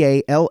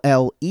 EDVALLEEWX.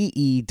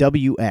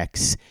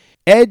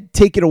 Ed,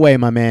 take it away,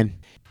 my man.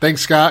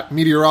 Thanks, Scott.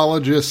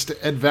 Meteorologist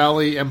Ed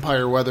Vallee,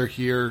 Empire Weather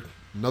here.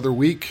 Another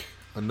week,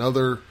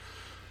 another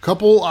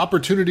couple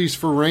opportunities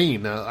for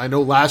rain. I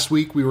know last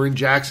week we were in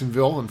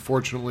Jacksonville.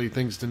 Unfortunately,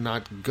 things did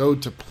not go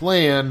to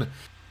plan.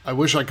 I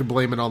wish I could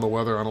blame it on the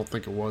weather. I don't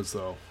think it was,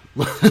 though.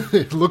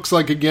 It looks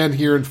like, again,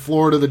 here in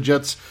Florida, the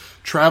Jets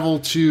travel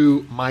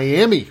to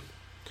Miami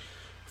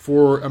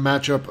for a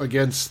matchup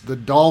against the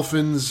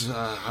Dolphins.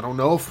 I don't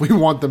know if we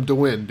want them to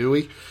win, do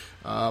we?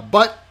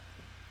 But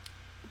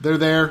they're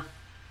there.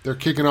 They're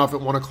kicking off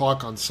at 1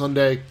 o'clock on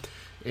Sunday.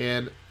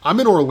 And I'm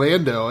in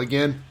Orlando.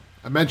 Again,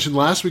 I mentioned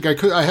last week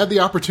I had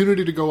the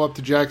opportunity to go up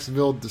to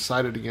Jacksonville,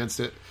 decided against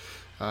it.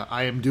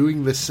 I am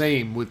doing the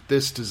same with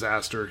this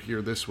disaster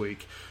here this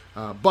week.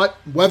 But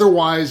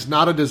weather-wise,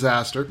 not a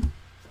disaster.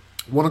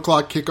 1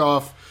 o'clock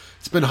kickoff.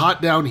 It's been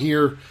hot down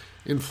here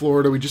in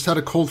Florida. We just had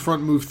a cold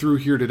front move through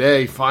here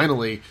today,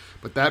 finally.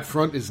 But that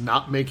front is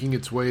not making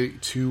its way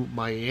to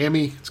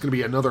Miami. It's going to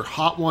be another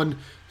hot one,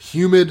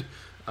 humid,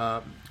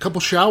 a couple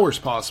showers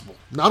possible.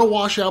 Not a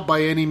washout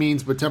by any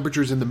means, but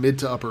temperatures in the mid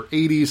to upper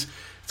 80s.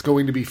 It's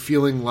going to be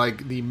feeling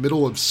like the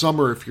middle of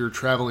summer if you're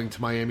traveling to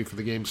Miami for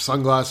the game.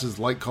 Sunglasses,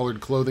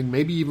 light-colored clothing,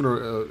 maybe even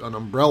an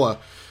umbrella,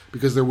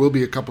 because there will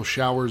be a couple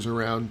showers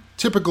around.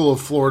 Typical of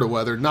Florida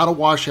weather. Not a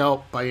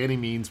washout by any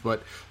means,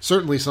 but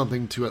certainly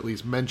something to at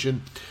least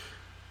mention.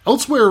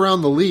 Elsewhere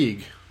around the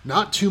league,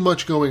 not too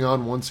much going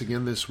on once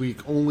again this week.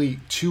 Only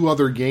 2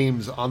 other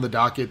games on the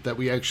docket that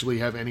we actually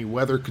have any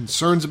weather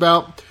concerns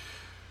about.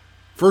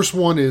 First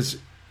one is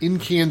in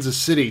Kansas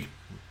City.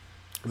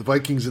 The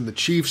Vikings and the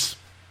Chiefs,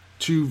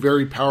 2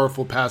 very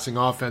powerful passing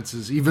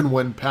offenses, even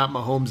when Pat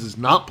Mahomes is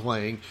not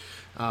playing.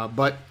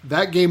 But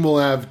that game will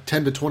have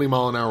 10 to 20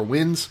 mile an hour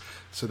winds,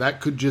 so that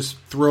could just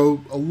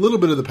throw a little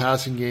bit of the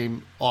passing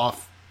game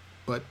off.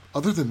 But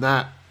other than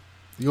that,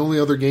 the only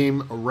other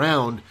game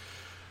around,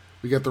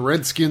 we got the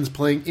Redskins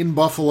playing in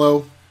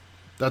Buffalo.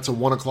 That's a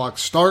 1 o'clock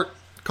start.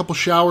 A couple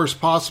showers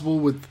possible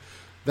with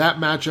that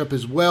matchup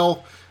as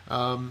well.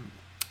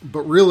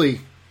 But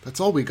really, that's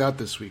all we got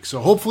this week.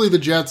 So hopefully the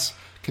Jets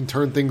can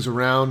turn things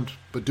around.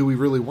 But do we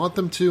really want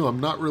them to? I'm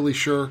not really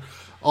sure.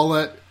 I'll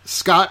let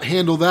Scott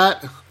handle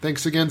that.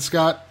 Thanks again,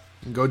 Scott,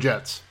 and go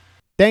Jets.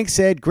 Thanks,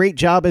 Ed. Great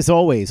job as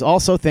always.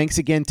 Also, thanks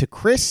again to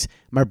Chris,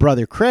 my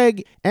brother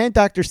Craig, and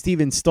Dr.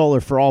 Steven Stoller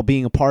for all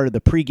being a part of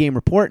the pregame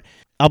report.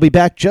 I'll be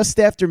back just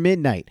after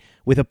midnight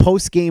with a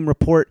post-game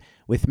report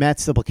with Matt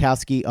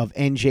Stypulkowski of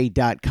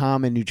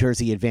NJ.com and New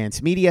Jersey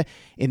Advanced Media.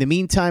 In the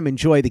meantime,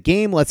 enjoy the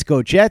game. Let's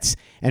go Jets.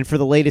 And for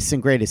the latest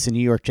and greatest in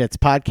New York Jets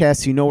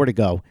podcasts, you know where to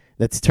go.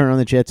 That's Turn on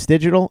the Jets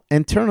Digital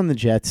and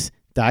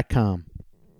turnonthejets.com.